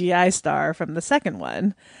your CGI star from the second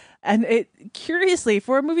one. And it, curiously,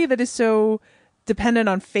 for a movie that is so dependent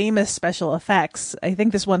on famous special effects, I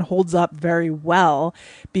think this one holds up very well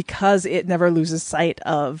because it never loses sight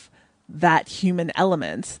of that human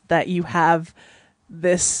element, that you have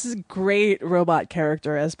this great robot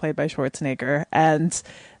character as played by Schwarzenegger, and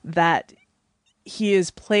that he is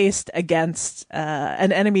placed against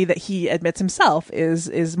an enemy that he admits himself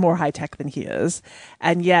is more high tech than he is,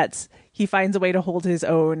 and yet he finds a way to hold his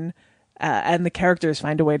own, and the characters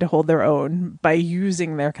find a way to hold their own by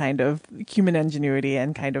using their kind of human ingenuity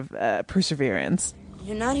and kind of perseverance.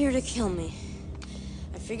 You're not here to kill me.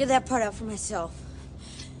 I figured that part out for myself.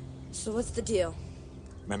 So what's the deal?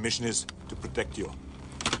 My mission is to protect you.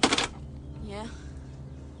 Yeah?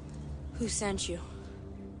 Who sent you?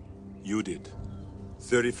 You did.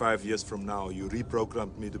 35 years from now, you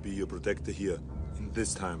reprogrammed me to be your protector here, in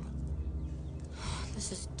this time.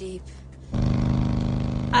 This is deep.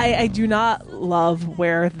 I do not love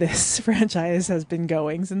where this franchise has been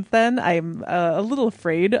going since then. I'm a little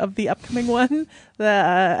afraid of the upcoming one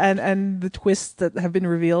and the twists that have been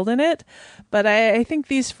revealed in it. But I think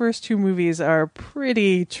these first two movies are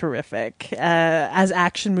pretty terrific as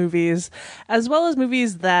action movies, as well as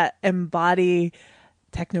movies that embody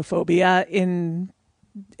technophobia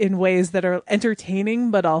in ways that are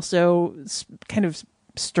entertaining but also kind of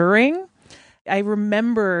stirring. I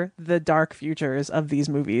remember the dark futures of these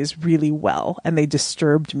movies really well, and they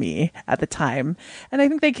disturbed me at the time. And I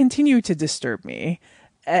think they continue to disturb me.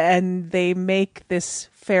 And they make this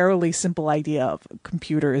fairly simple idea of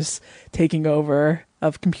computers taking over,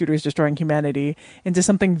 of computers destroying humanity, into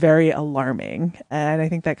something very alarming. And I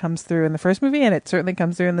think that comes through in the first movie, and it certainly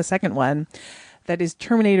comes through in the second one. That is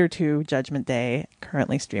Terminator 2 Judgment Day,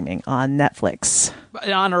 currently streaming on Netflix.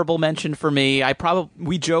 An honorable mention for me.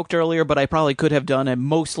 We joked earlier, but I probably could have done a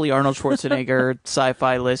mostly Arnold Schwarzenegger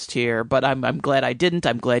sci-fi list here, but I'm glad I didn't.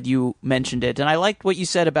 I'm glad you mentioned it. And I liked what you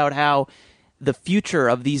said about how the future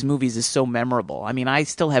of these movies is so memorable. I mean, I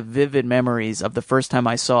still have vivid memories of the first time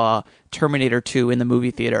I saw Terminator 2 in the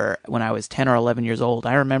movie theater when I was 10 or 11 years old.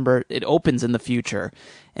 I remember it opens in the future,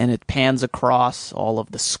 and it pans across all of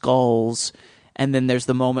the skulls. And then there's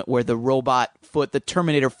the moment where the robot foot, the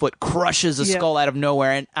Terminator foot, crushes a skull out of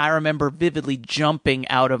nowhere. And I remember vividly jumping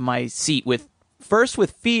out of my seat first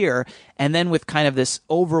with fear and then with kind of this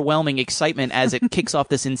overwhelming excitement as it kicks off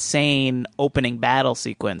this insane opening battle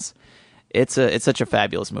sequence. It's such a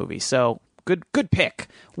fabulous movie. So Good pick.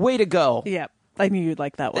 Way to go. Yep. I knew you'd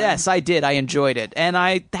like that one. Yes, I did. I enjoyed it. And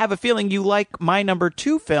I have a feeling you like my number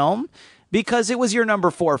 2 film because it was your number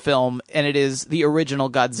 4 film, and it is the original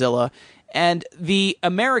Godzilla. And the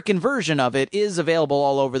American version of it is available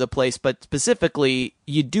all over the place, but specifically,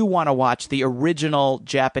 you do want to watch the original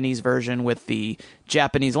Japanese version with the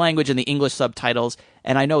Japanese language and the English subtitles.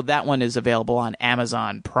 And I know that one is available on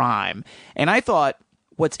Amazon Prime. And I thought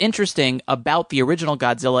what's interesting about the original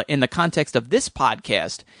Godzilla in the context of this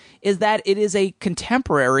podcast is that it is a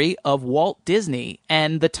contemporary of Walt Disney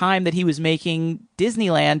and the time that he was making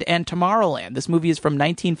Disneyland and Tomorrowland. This movie is from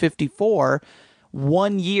 1954,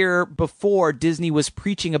 1 year before Disney was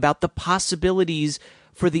preaching about the possibilities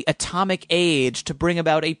for the atomic age to bring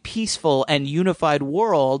about a peaceful and unified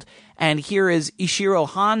world. And here is Ishiro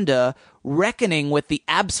Honda reckoning with the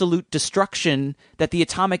absolute destruction that the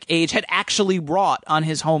atomic age had actually wrought on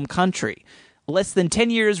his home country. Less than 10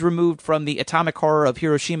 years removed from the atomic horror of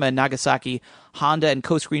Hiroshima and Nagasaki, Honda and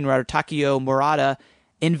co-screenwriter Takeo Murata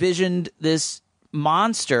envisioned this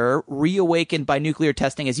monster reawakened by nuclear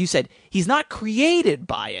testing. As you said, he's not created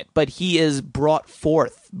by it, but he is brought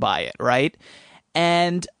forth by it, right?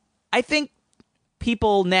 And I think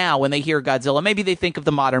people now, when they hear Godzilla, maybe they think of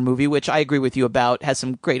the modern movie, which I agree with you about, has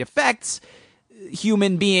some great effects.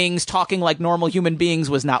 Human beings talking like normal human beings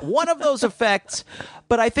was not one of those effects.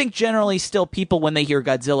 But I think generally still people, when they hear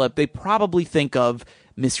Godzilla, they probably think of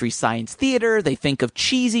Mystery Science Theater, they think of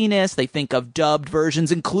cheesiness, they think of dubbed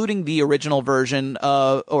versions, including the original version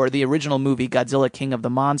or the original movie Godzilla King of the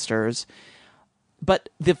Monsters. But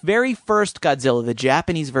the very first Godzilla, the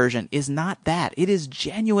Japanese version, is not that. It is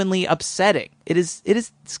genuinely upsetting. It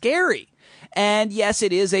is scary. And yes,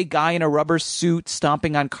 it is a guy in a rubber suit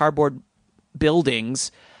stomping on cardboard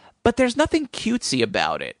buildings, but there's nothing cutesy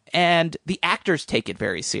about it. And the actors take it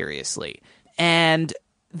very seriously. And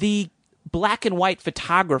the black and white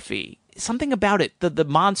photography, something about it, the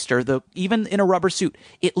monster, even in a rubber suit,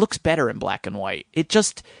 it looks better in black and white. It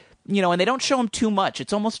just, and they don't show him too much.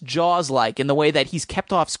 It's almost Jaws-like in the way that he's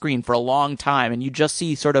kept off screen for a long time, and you just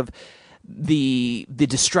see sort of the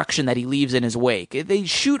destruction that he leaves in his wake. They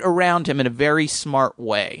shoot around him in a very smart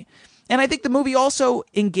way. And I think the movie also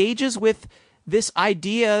engages with this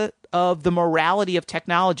idea of the morality of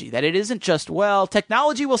technology, that it isn't just, well,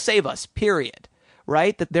 technology will save us, period,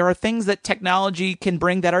 right? That there are things that technology can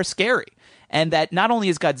bring that are scary. And that not only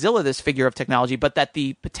is Godzilla this figure of technology, but that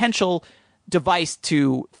the potential device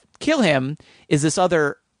to kill him is this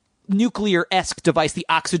other nuclear-esque device, the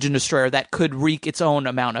oxygen destroyer, that could wreak its own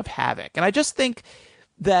amount of havoc. And I just think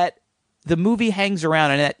that the movie hangs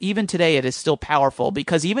around, and that even today it is still powerful,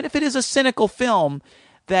 because even if it is a cynical film,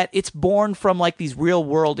 that it's born from like these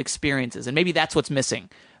real-world experiences. And maybe that's what's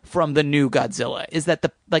missing from the new Godzilla, is that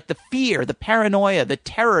the fear, the paranoia, the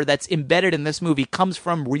terror that's embedded in this movie comes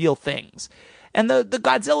from real things. And the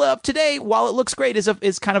Godzilla of today, while it looks great,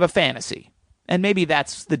 is kind of a fantasy. And maybe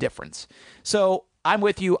that's the difference. So I'm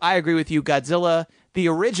with you. I agree with you. Godzilla, the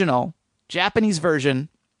original Japanese version,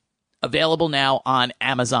 available now on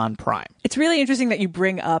Amazon Prime. It's really interesting that you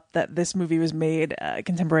bring up that this movie was made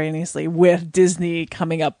contemporaneously with Disney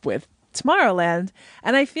coming up with Tomorrowland.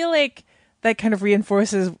 And I feel like that kind of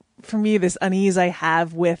reinforces for me this unease I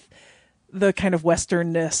have with the kind of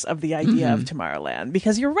Westernness of the idea of Tomorrowland,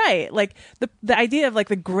 because you're right. Like the idea of like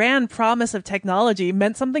the grand promise of technology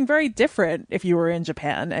meant something very different if you were in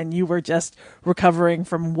Japan and you were just recovering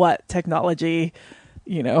from what technology,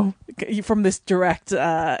 from this direct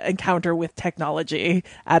encounter with technology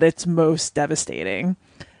at its most devastating.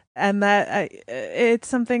 And that it's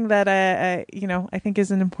something that I think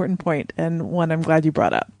is an important point, and one I'm glad you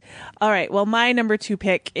brought up. All right, well, my number 2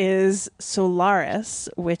 pick is Solaris,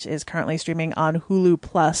 which is currently streaming on Hulu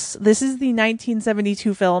Plus. This is the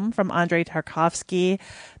 1972 film from Andrei Tarkovsky,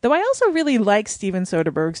 though I also really like Steven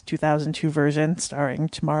Soderbergh's 2002 version starring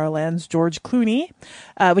Tomorrowland's George Clooney,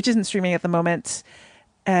 which isn't streaming at the moment.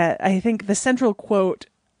 I think the central quote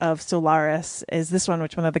of Solaris is this one,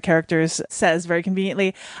 which one of the characters says very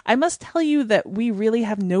conveniently: "I must tell you that we really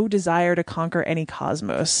have no desire to conquer any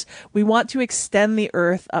cosmos. We want to extend the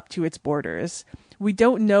Earth up to its borders. We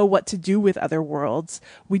don't know what to do with other worlds.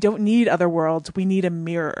 We don't need other worlds. We need a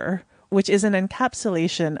mirror," which is an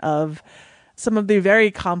encapsulation of some of the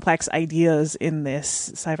very complex ideas in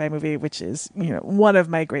this sci-fi movie, which is, one of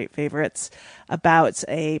my great favorites, about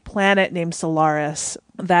a planet named Solaris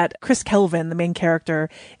that Chris Kelvin, the main character,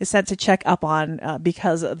 is sent to check up on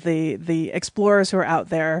because the explorers who are out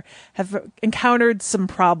there have encountered some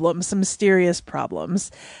problems, some mysterious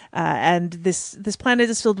problems. And this planet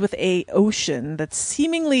is filled with a ocean that's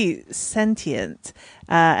seemingly sentient,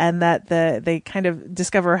 and that they kind of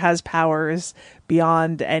discover has powers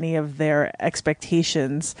beyond any of their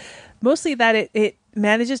expectations. Mostly that it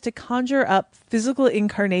manages to conjure up physical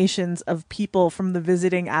incarnations of people from the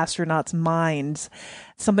visiting astronauts' minds,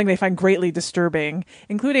 something they find greatly disturbing,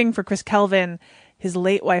 including for Chris Kelvin, his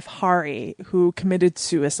late wife Hari, who committed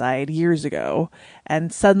suicide years ago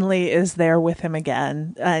and suddenly is there with him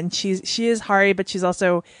again. And she is Hari, but she's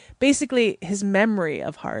also basically his memory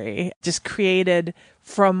of Hari, just created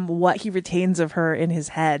from what he retains of her in his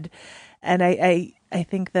head. And I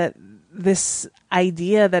think that this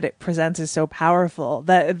idea that it presents is so powerful,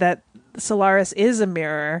 that Solaris is a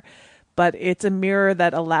mirror, but it's a mirror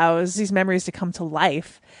that allows these memories to come to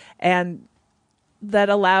life, and that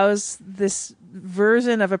allows this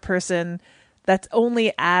version of a person that's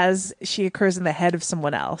only as she occurs in the head of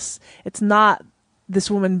someone else. It's not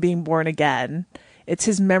this woman being born again. It's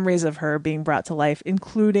his memories of her being brought to life,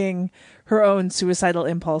 including her own suicidal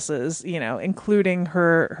impulses, including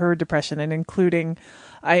her depression, and including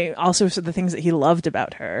also the things that he loved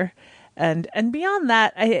about her. And beyond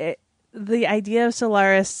that, the idea of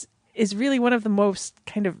Solaris is really one of the most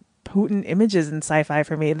kind of potent images in sci-fi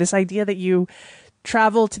for me. This idea that you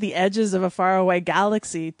travel to the edges of a faraway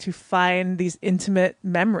galaxy to find these intimate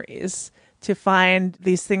memories, to find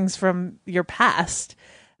these things from your past,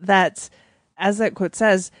 that, as that quote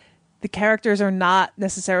says, the characters are not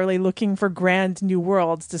necessarily looking for grand new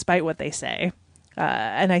worlds, despite what they say.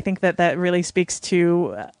 And I think that really speaks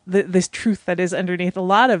to this truth that is underneath a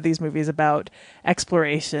lot of these movies about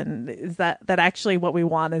exploration, is that actually what we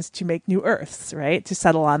want is to make new Earths, right? To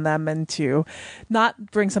settle on them and to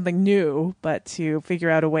not bring something new, but to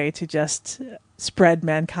figure out a way to just spread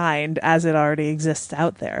mankind as it already exists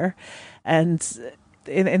out there. And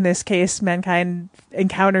in this case, mankind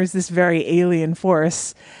encounters this very alien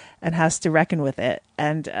force and has to reckon with it.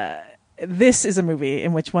 And this is a movie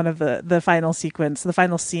in which one of the final sequence, the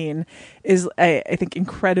final scene, is, I think,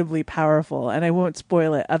 incredibly powerful. And I won't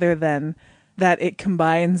spoil it, other than that it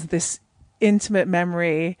combines this intimate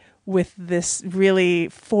memory with this really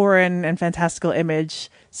foreign and fantastical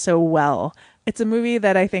image so well. It's a movie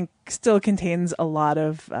that I think still contains a lot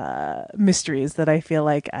of mysteries that I feel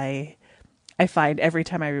like I find every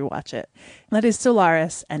time I rewatch it. That is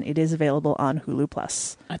Solaris, and it is available on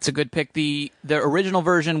Hulu+. That's a good pick. The original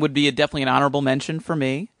version would be definitely an honorable mention for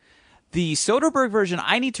me. The Soderbergh version,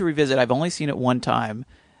 I need to revisit. I've only seen it one time.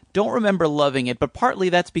 Don't remember loving it, but partly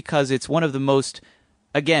that's because it's one of the most,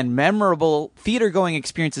 again, memorable theater-going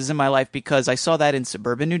experiences in my life, because I saw that in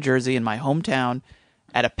suburban New Jersey, in my hometown,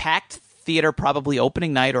 at a packed theater, probably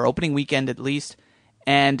opening night or opening weekend at least,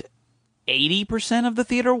 and 80% of the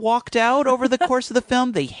theater walked out over the course of the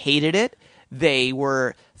film. They hated it. They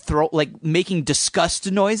were making disgust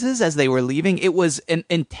noises as they were leaving. It was an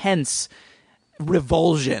intense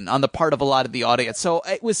revulsion on the part of a lot of the audience. So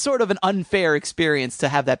it was sort of an unfair experience to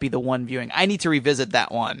have that be the one viewing. I need to revisit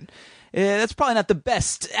that one. That's probably not the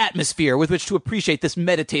best atmosphere with which to appreciate this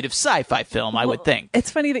meditative sci-fi film, I would think.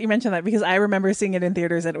 It's funny that you mentioned that, because I remember seeing it in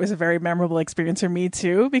theaters, and it was a very memorable experience for me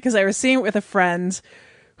too, because I was seeing it with a friend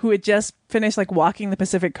who had just finished walking the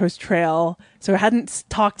Pacific Coast Trail, so hadn't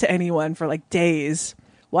talked to anyone for days.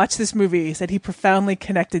 Watched this movie, said he profoundly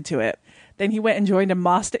connected to it. Then he went and joined a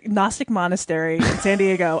Gnostic monastery in San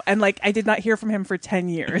Diego, and I did not hear from him for 10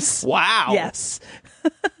 years. Wow. Yes.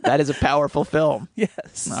 That is a powerful film.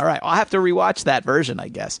 Yes. All right, I'll have to rewatch that version, I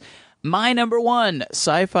guess. My number one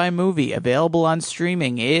sci-fi movie available on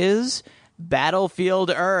streaming is Battlefield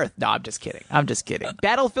Earth. No, I'm just kidding.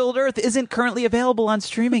 Battlefield Earth isn't currently available on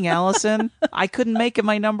streaming, Allison. I couldn't make it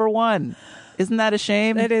my number one. Isn't that a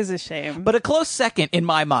shame? It is a shame. But a close second, in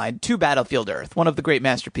my mind, to Battlefield Earth, one of the great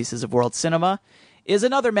masterpieces of world cinema, is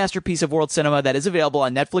another masterpiece of world cinema that is available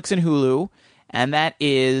on Netflix and Hulu, and that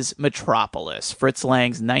is Metropolis, Fritz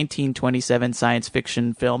Lang's 1927 science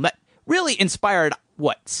fiction film that really inspired,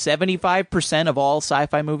 75% of all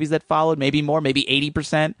sci-fi movies that followed, maybe more, maybe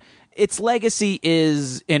 80%. Its legacy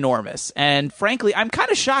is enormous, and frankly, I'm kind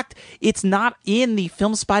of shocked it's not in the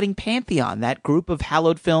Film Spotting Pantheon, that group of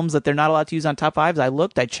hallowed films that they're not allowed to use on top fives.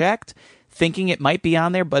 I checked, thinking it might be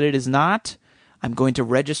on there, but it is not. I'm going to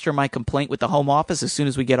register my complaint with the Home Office as soon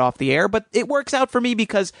as we get off the air, but it works out for me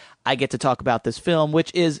because I get to talk about this film, which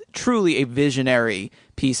is truly a visionary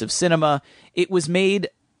piece of cinema. It was made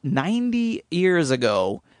 90 years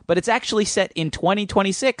ago, but it's actually set in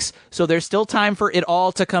 2026, so there's still time for it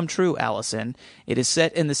all to come true, Allison. It is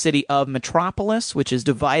set in the city of Metropolis, which is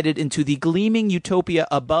divided into the gleaming utopia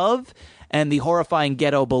above and the horrifying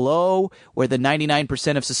ghetto below, where the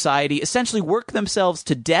 99% of society essentially work themselves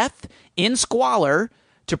to death in squalor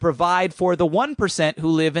to provide for the 1% who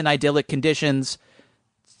live in idyllic conditions.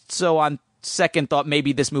 So on second thought,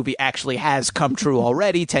 maybe this movie actually has come true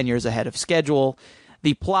already, 10 years ahead of schedule.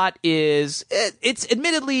 The plot it's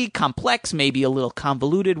admittedly complex, maybe a little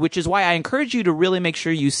convoluted, which is why I encourage you to really make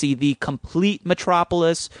sure you see the complete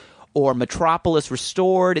Metropolis or Metropolis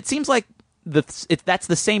Restored. It seems like that's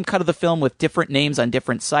the same cut of the film with different names on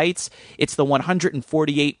different sites. It's the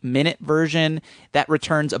 148-minute version that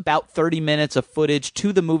returns about 30 minutes of footage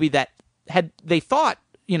to the movie that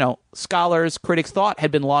scholars, critics thought had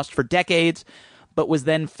been lost for decades, but was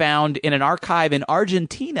then found in an archive in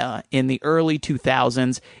Argentina in the early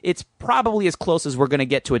 2000s. It's probably as close as we're going to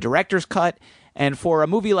get to a director's cut. And for a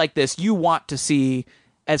movie like this, you want to see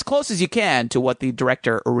as close as you can to what the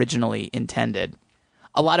director originally intended.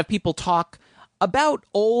 A lot of people talk about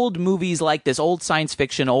old movies like this, old science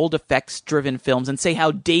fiction, old effects-driven films, and say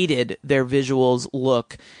how dated their visuals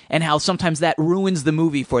look and how sometimes that ruins the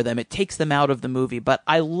movie for them. It takes them out of the movie. But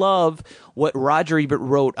I love what Roger Ebert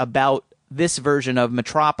wrote about this version of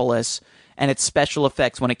Metropolis and its special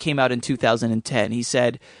effects when it came out in 2010. He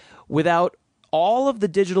said, "Without all of the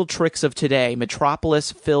digital tricks of today,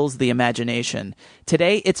 Metropolis fills the imagination.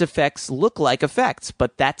 Today, its effects look like effects,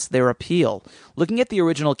 but that's their appeal. Looking at the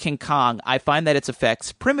original King Kong, I find that its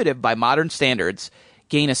effects, primitive by modern standards,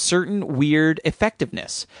 gain a certain weird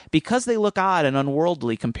effectiveness. Because they look odd and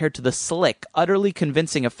unworldly compared to the slick, utterly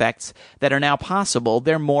convincing effects that are now possible,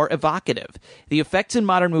 they're more evocative. The effects in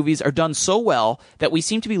modern movies are done so well that we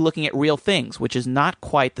seem to be looking at real things, which is not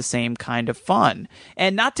quite the same kind of fun."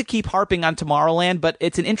 And not to keep harping on Tomorrowland, but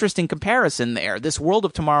it's an interesting comparison there. This world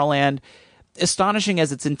of Tomorrowland, astonishing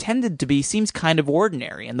as it's intended to be, seems kind of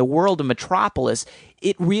ordinary. And the world of Metropolis,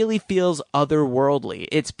 it really feels otherworldly.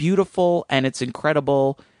 It's beautiful and it's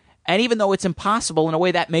incredible. And even though it's impossible, in a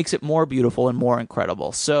way that makes it more beautiful and more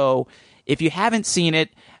incredible. So if you haven't seen it,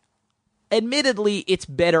 admittedly, it's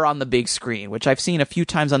better on the big screen, which I've seen a few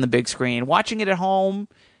times on the big screen. Watching it at home,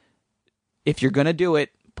 if you're going to do it,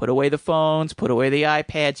 put away the phones, put away the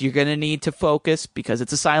iPads. You're going to need to focus because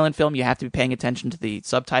it's a silent film. You have to be paying attention to the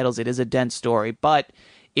subtitles. It is a dense story, but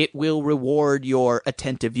it will reward your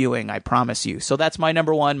attentive viewing, I promise you. So that's my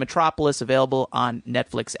number one, Metropolis, available on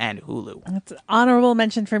Netflix and Hulu. It's an honorable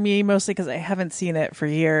mention for me, mostly because I haven't seen it for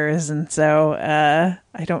years, and so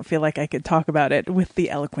I don't feel like I could talk about it with the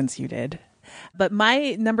eloquence you did. But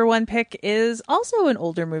my number one pick is also an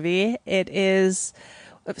older movie. It is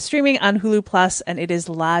streaming on Hulu Plus, and it is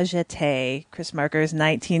La Jetée, Chris Marker's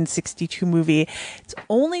 1962 movie. It's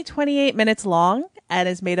only 28 minutes long and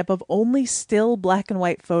is made up of only still black and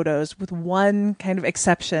white photos, with one kind of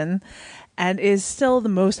exception, and is still the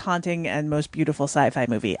most haunting and most beautiful sci-fi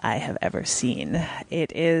movie I have ever seen.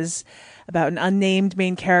 It is about an unnamed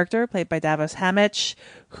main character played by Davos Hamich,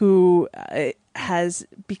 who has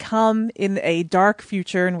become, in a dark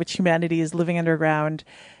future in which humanity is living underground,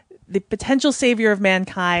 the potential savior of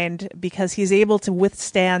mankind because he's able to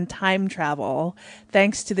withstand time travel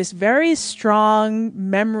thanks to this very strong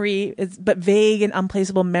memory, but vague and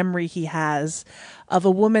unplaceable memory he has of a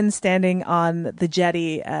woman standing on the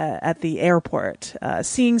jetty at the airport,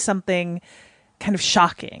 seeing something kind of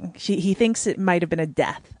shocking. He thinks it might have been a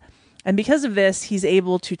death. And because of this, he's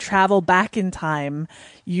able to travel back in time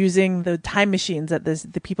using the time machines that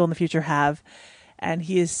the people in the future have. And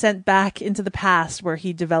he is sent back into the past where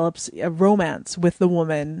he develops a romance with the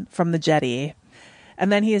woman from the jetty.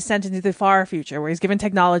 And then he is sent into the far future where he's given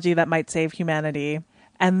technology that might save humanity.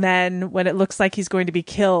 And then when it looks like he's going to be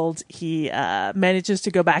killed, he manages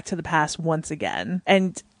to go back to the past once again.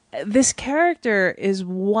 And this character is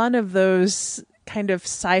one of those kind of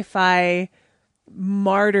sci-fi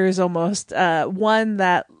martyrs almost. One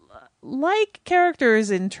that, like characters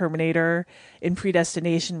in Terminator, in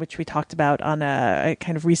Predestination, which we talked about on a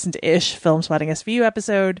kind of recent-ish Film Spotting SVU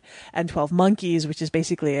episode, and 12 Monkeys, which is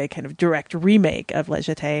basically a kind of direct remake of La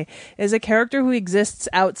Jetée, is a character who exists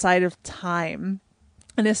outside of time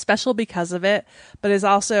and is special because of it, but is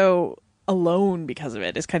also alone because of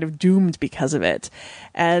it, is kind of doomed because of it.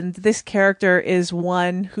 And this character is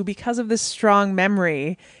one who, because of this strong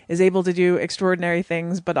memory, is able to do extraordinary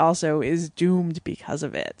things, but also is doomed because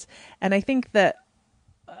of it. And I think that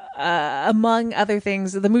among other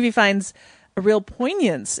things, the movie finds a real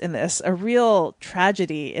poignance in this, a real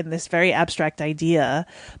tragedy in this very abstract idea,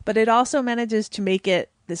 but it also manages to make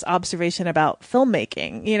it this observation about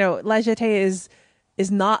filmmaking. You know, La Jetée is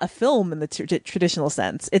is not a film in the traditional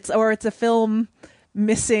sense. It's a film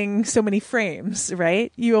missing so many frames,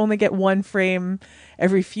 right? You only get one frame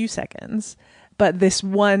every few seconds. But this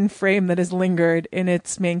one frame that has lingered in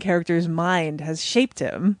its main character's mind has shaped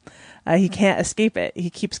him. He can't escape it. He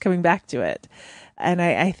keeps coming back to it. And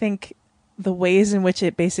I think the ways in which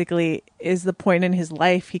it basically is the point in his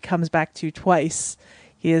life he comes back to twice,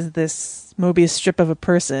 he is this Mobius strip of a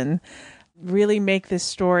person, really make this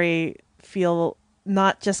story feel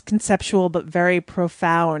not just conceptual, but very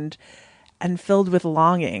profound and filled with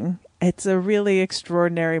longing. It's a really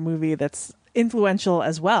extraordinary movie that's influential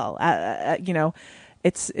as well.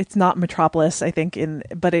 It's not Metropolis, I think,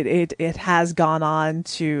 but it has gone on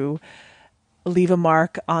to leave a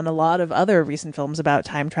mark on a lot of other recent films about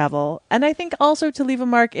time travel, and I think also to leave a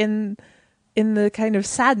mark in the kind of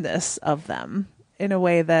sadness of them in a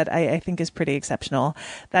way that I think is pretty exceptional.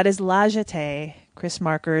 That is La Jetée, Chris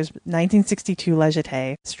Marker's 1962 La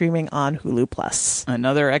Jetée, streaming on Hulu+.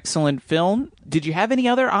 Another excellent film. Did you have any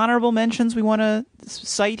other honorable mentions we want to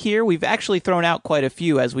cite here? We've actually thrown out quite a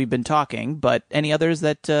few as we've been talking, but any others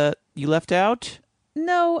that you left out?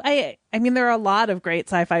 No, I mean, there are a lot of great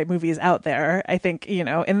sci-fi movies out there. I think,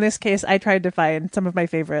 in this case, I tried to find some of my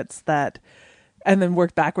favorites and then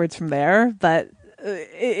work backwards from there. But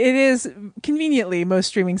it is conveniently, most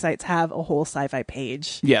streaming sites have a whole sci-fi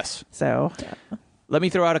page. Yes. So let me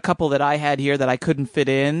throw out a couple that I had here that I couldn't fit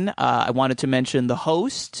in. I wanted to mention The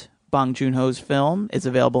Host. Bong Joon-ho's film is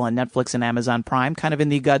available on Netflix and Amazon Prime, kind of in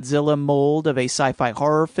the Godzilla mold of a sci-fi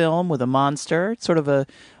horror film with a monster. It's sort of a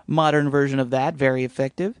modern version of that, very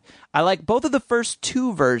effective. I like both of the first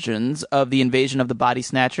two versions of The Invasion of the Body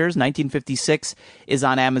Snatchers. 1956 is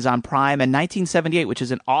on Amazon Prime, and 1978, which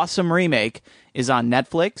is an awesome remake, is on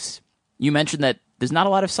Netflix. You mentioned that there's not a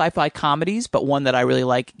lot of sci-fi comedies, but one that I really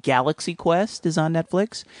like, Galaxy Quest, is on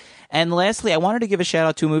Netflix. And lastly, I wanted to give a shout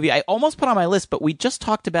out to a movie I almost put on my list, but we just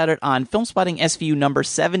talked about it on Filmspotting SVU number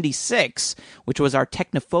 76, which was our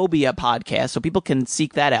Technophobia podcast, so people can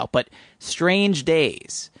seek that out. But Strange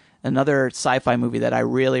Days, another sci-fi movie that I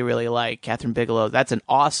really, really like. Catherine Bigelow, that's an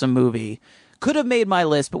awesome movie. Could have made my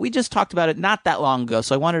list, but we just talked about it not that long ago,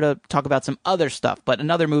 so I wanted to talk about some other stuff. But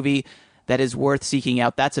another movie that is worth seeking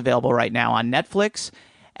out, that's available right now on Netflix.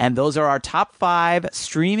 And those are our top 5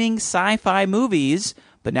 streaming sci-fi movies.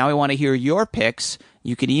 But now we want to hear your picks.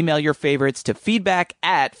 You can email your favorites to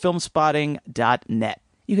feedback@filmspotting.net.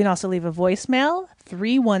 You can also leave a voicemail,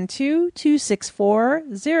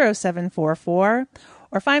 312-264-0744,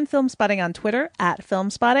 or find Filmspotting on Twitter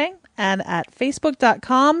 @Filmspotting and at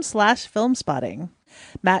facebook.com/Filmspotting.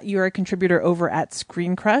 Matt, you're a contributor over at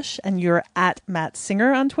Screen Crush, and you're at Matt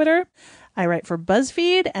Singer on Twitter. I write for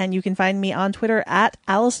BuzzFeed, and you can find me on Twitter at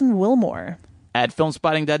Allison Wilmore. At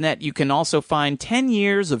filmspotting.net, you can also find 10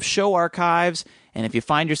 years of show archives. And if you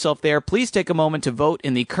find yourself there, please take a moment to vote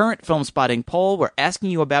in the current Filmspotting poll. We're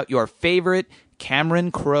asking you about your favorite Cameron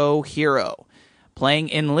Crowe hero. Playing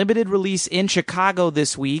in limited release in Chicago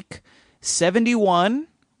this week, 71,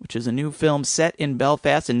 which is a new film set in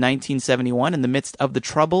Belfast in 1971 in the midst of the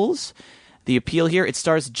Troubles. The appeal here, it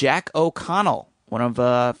stars Jack O'Connell, one of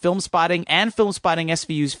Filmspotting and Filmspotting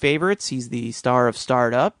SVU's favorites. He's the star of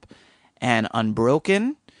Starred Up and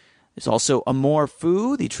Unbroken. There's also Amour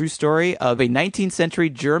Fou, the true story of a 19th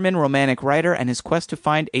century German romantic writer and his quest to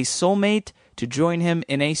find a soulmate to join him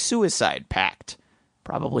in a suicide pact.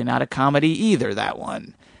 Probably not a comedy either, that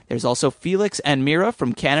one. There's also Felix and Mira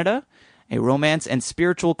from Canada, a romance and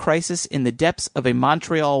spiritual crisis in the depths of a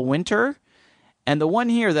Montreal winter. And the one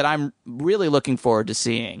here that I'm really looking forward to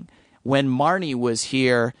seeing, When Marnie Was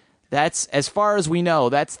Here. That's, as far as we know,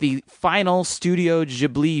 that's the final Studio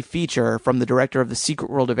Ghibli feature from the director of The Secret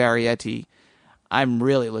World of Arrietty. I'm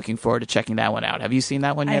really looking forward to checking that one out. Have you seen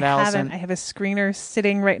that one yet, Allison? I haven't. I have a screener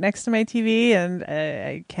sitting right next to my TV, and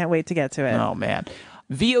I can't wait to get to it. Oh, man.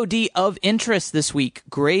 VOD of interest this week,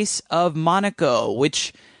 Grace of Monaco,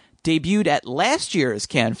 which debuted at last year's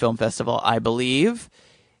Cannes Film Festival, I believe.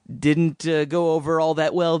 Didn't go over all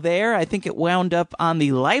that well there. I think it wound up on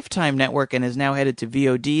the Lifetime Network and is now headed to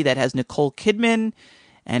VOD. That has Nicole Kidman,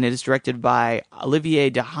 and it is directed by Olivier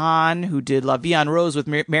Dahan, who did La Vie en Rose with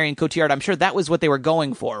Marion Cotillard. I'm sure that was what they were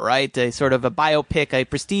going for, right? A sort of a biopic, a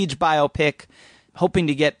prestige biopic, hoping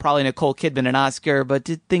to get probably Nicole Kidman an Oscar, but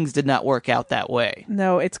things did not work out that way.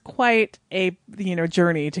 No, it's quite a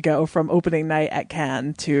journey to go from opening night at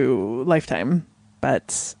Cannes to Lifetime,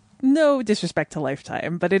 but no disrespect to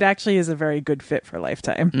Lifetime, but it actually is a very good fit for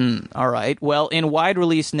Lifetime. All right. Well, in wide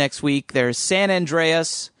release next week, there's San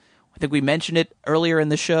Andreas. I think we mentioned it earlier in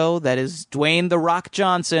the show. That is Dwayne "The Rock"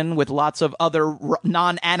 Johnson with lots of other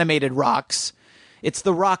non-animated rocks It's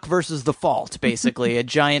The Rock versus The Fault, basically, a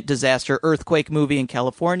giant disaster earthquake movie in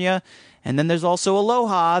California. And then there's also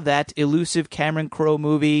Aloha, that elusive Cameron Crowe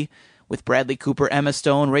movie with Bradley Cooper, Emma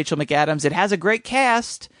Stone, Rachel McAdams. It has a great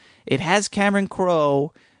cast. It has Cameron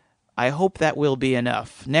Crowe. I hope that will be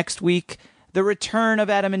enough. Next week, the return of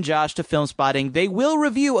Adam and Josh to Film Spotting. They will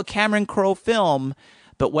review a Cameron Crowe film,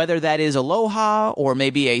 but whether that is Aloha or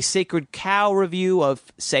maybe a Sacred Cow review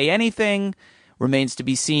of Say Anything remains to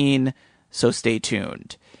be seen, so stay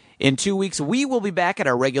tuned. In 2 weeks, we will be back at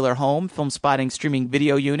our regular home, Film Spotting streaming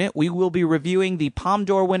video unit. We will be reviewing the Palme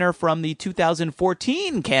d'Or winner from the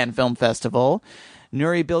 2014 Cannes Film Festival,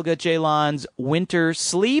 Nuri Bilge Ceylan's Winter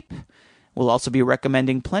Sleep. We'll also be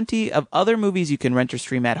recommending plenty of other movies you can rent or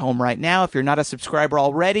stream at home right now. If you're not a subscriber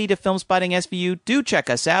already to Film Spotting SVU, do check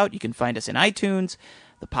us out. You can find us in iTunes,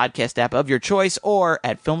 the podcast app of your choice, or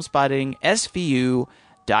at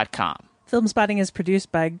filmspottingsvu.com. Film Spotting is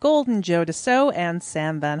produced by Golden Joe Dassault and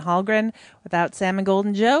Sam Van Halgren. Without Sam and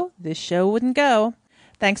Golden Joe, this show wouldn't go.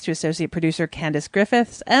 Thanks to associate producer Candace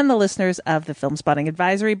Griffiths and the listeners of the Film Spotting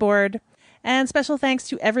Advisory Board. And special thanks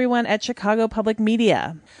to everyone at Chicago Public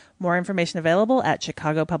Media. More information available at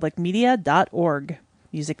chicagopublicmedia.org.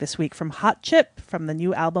 Music this week from Hot Chip from the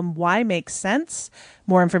new album Why Makes Sense.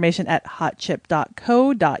 More information at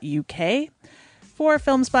hotchip.co.uk. For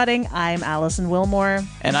Film Spotting, I'm Allison Wilmore.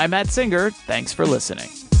 And I'm Matt Singer. Thanks for listening.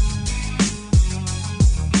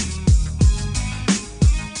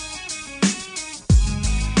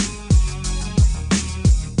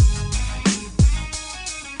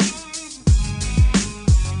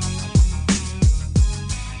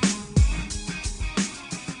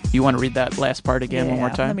 You want to read that last part again one more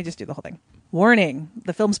time? Let me just do the whole thing. Warning.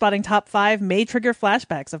 The Film Spotting Top 5 may trigger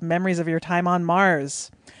flashbacks of memories of your time on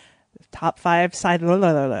Mars. Top 5 side...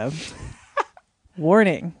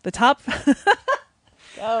 Warning. The top...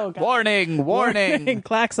 Oh, God. Warning.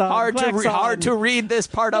 Klaxon. Hard to read this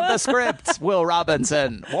part of the script, Will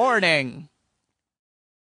Robinson. Warning.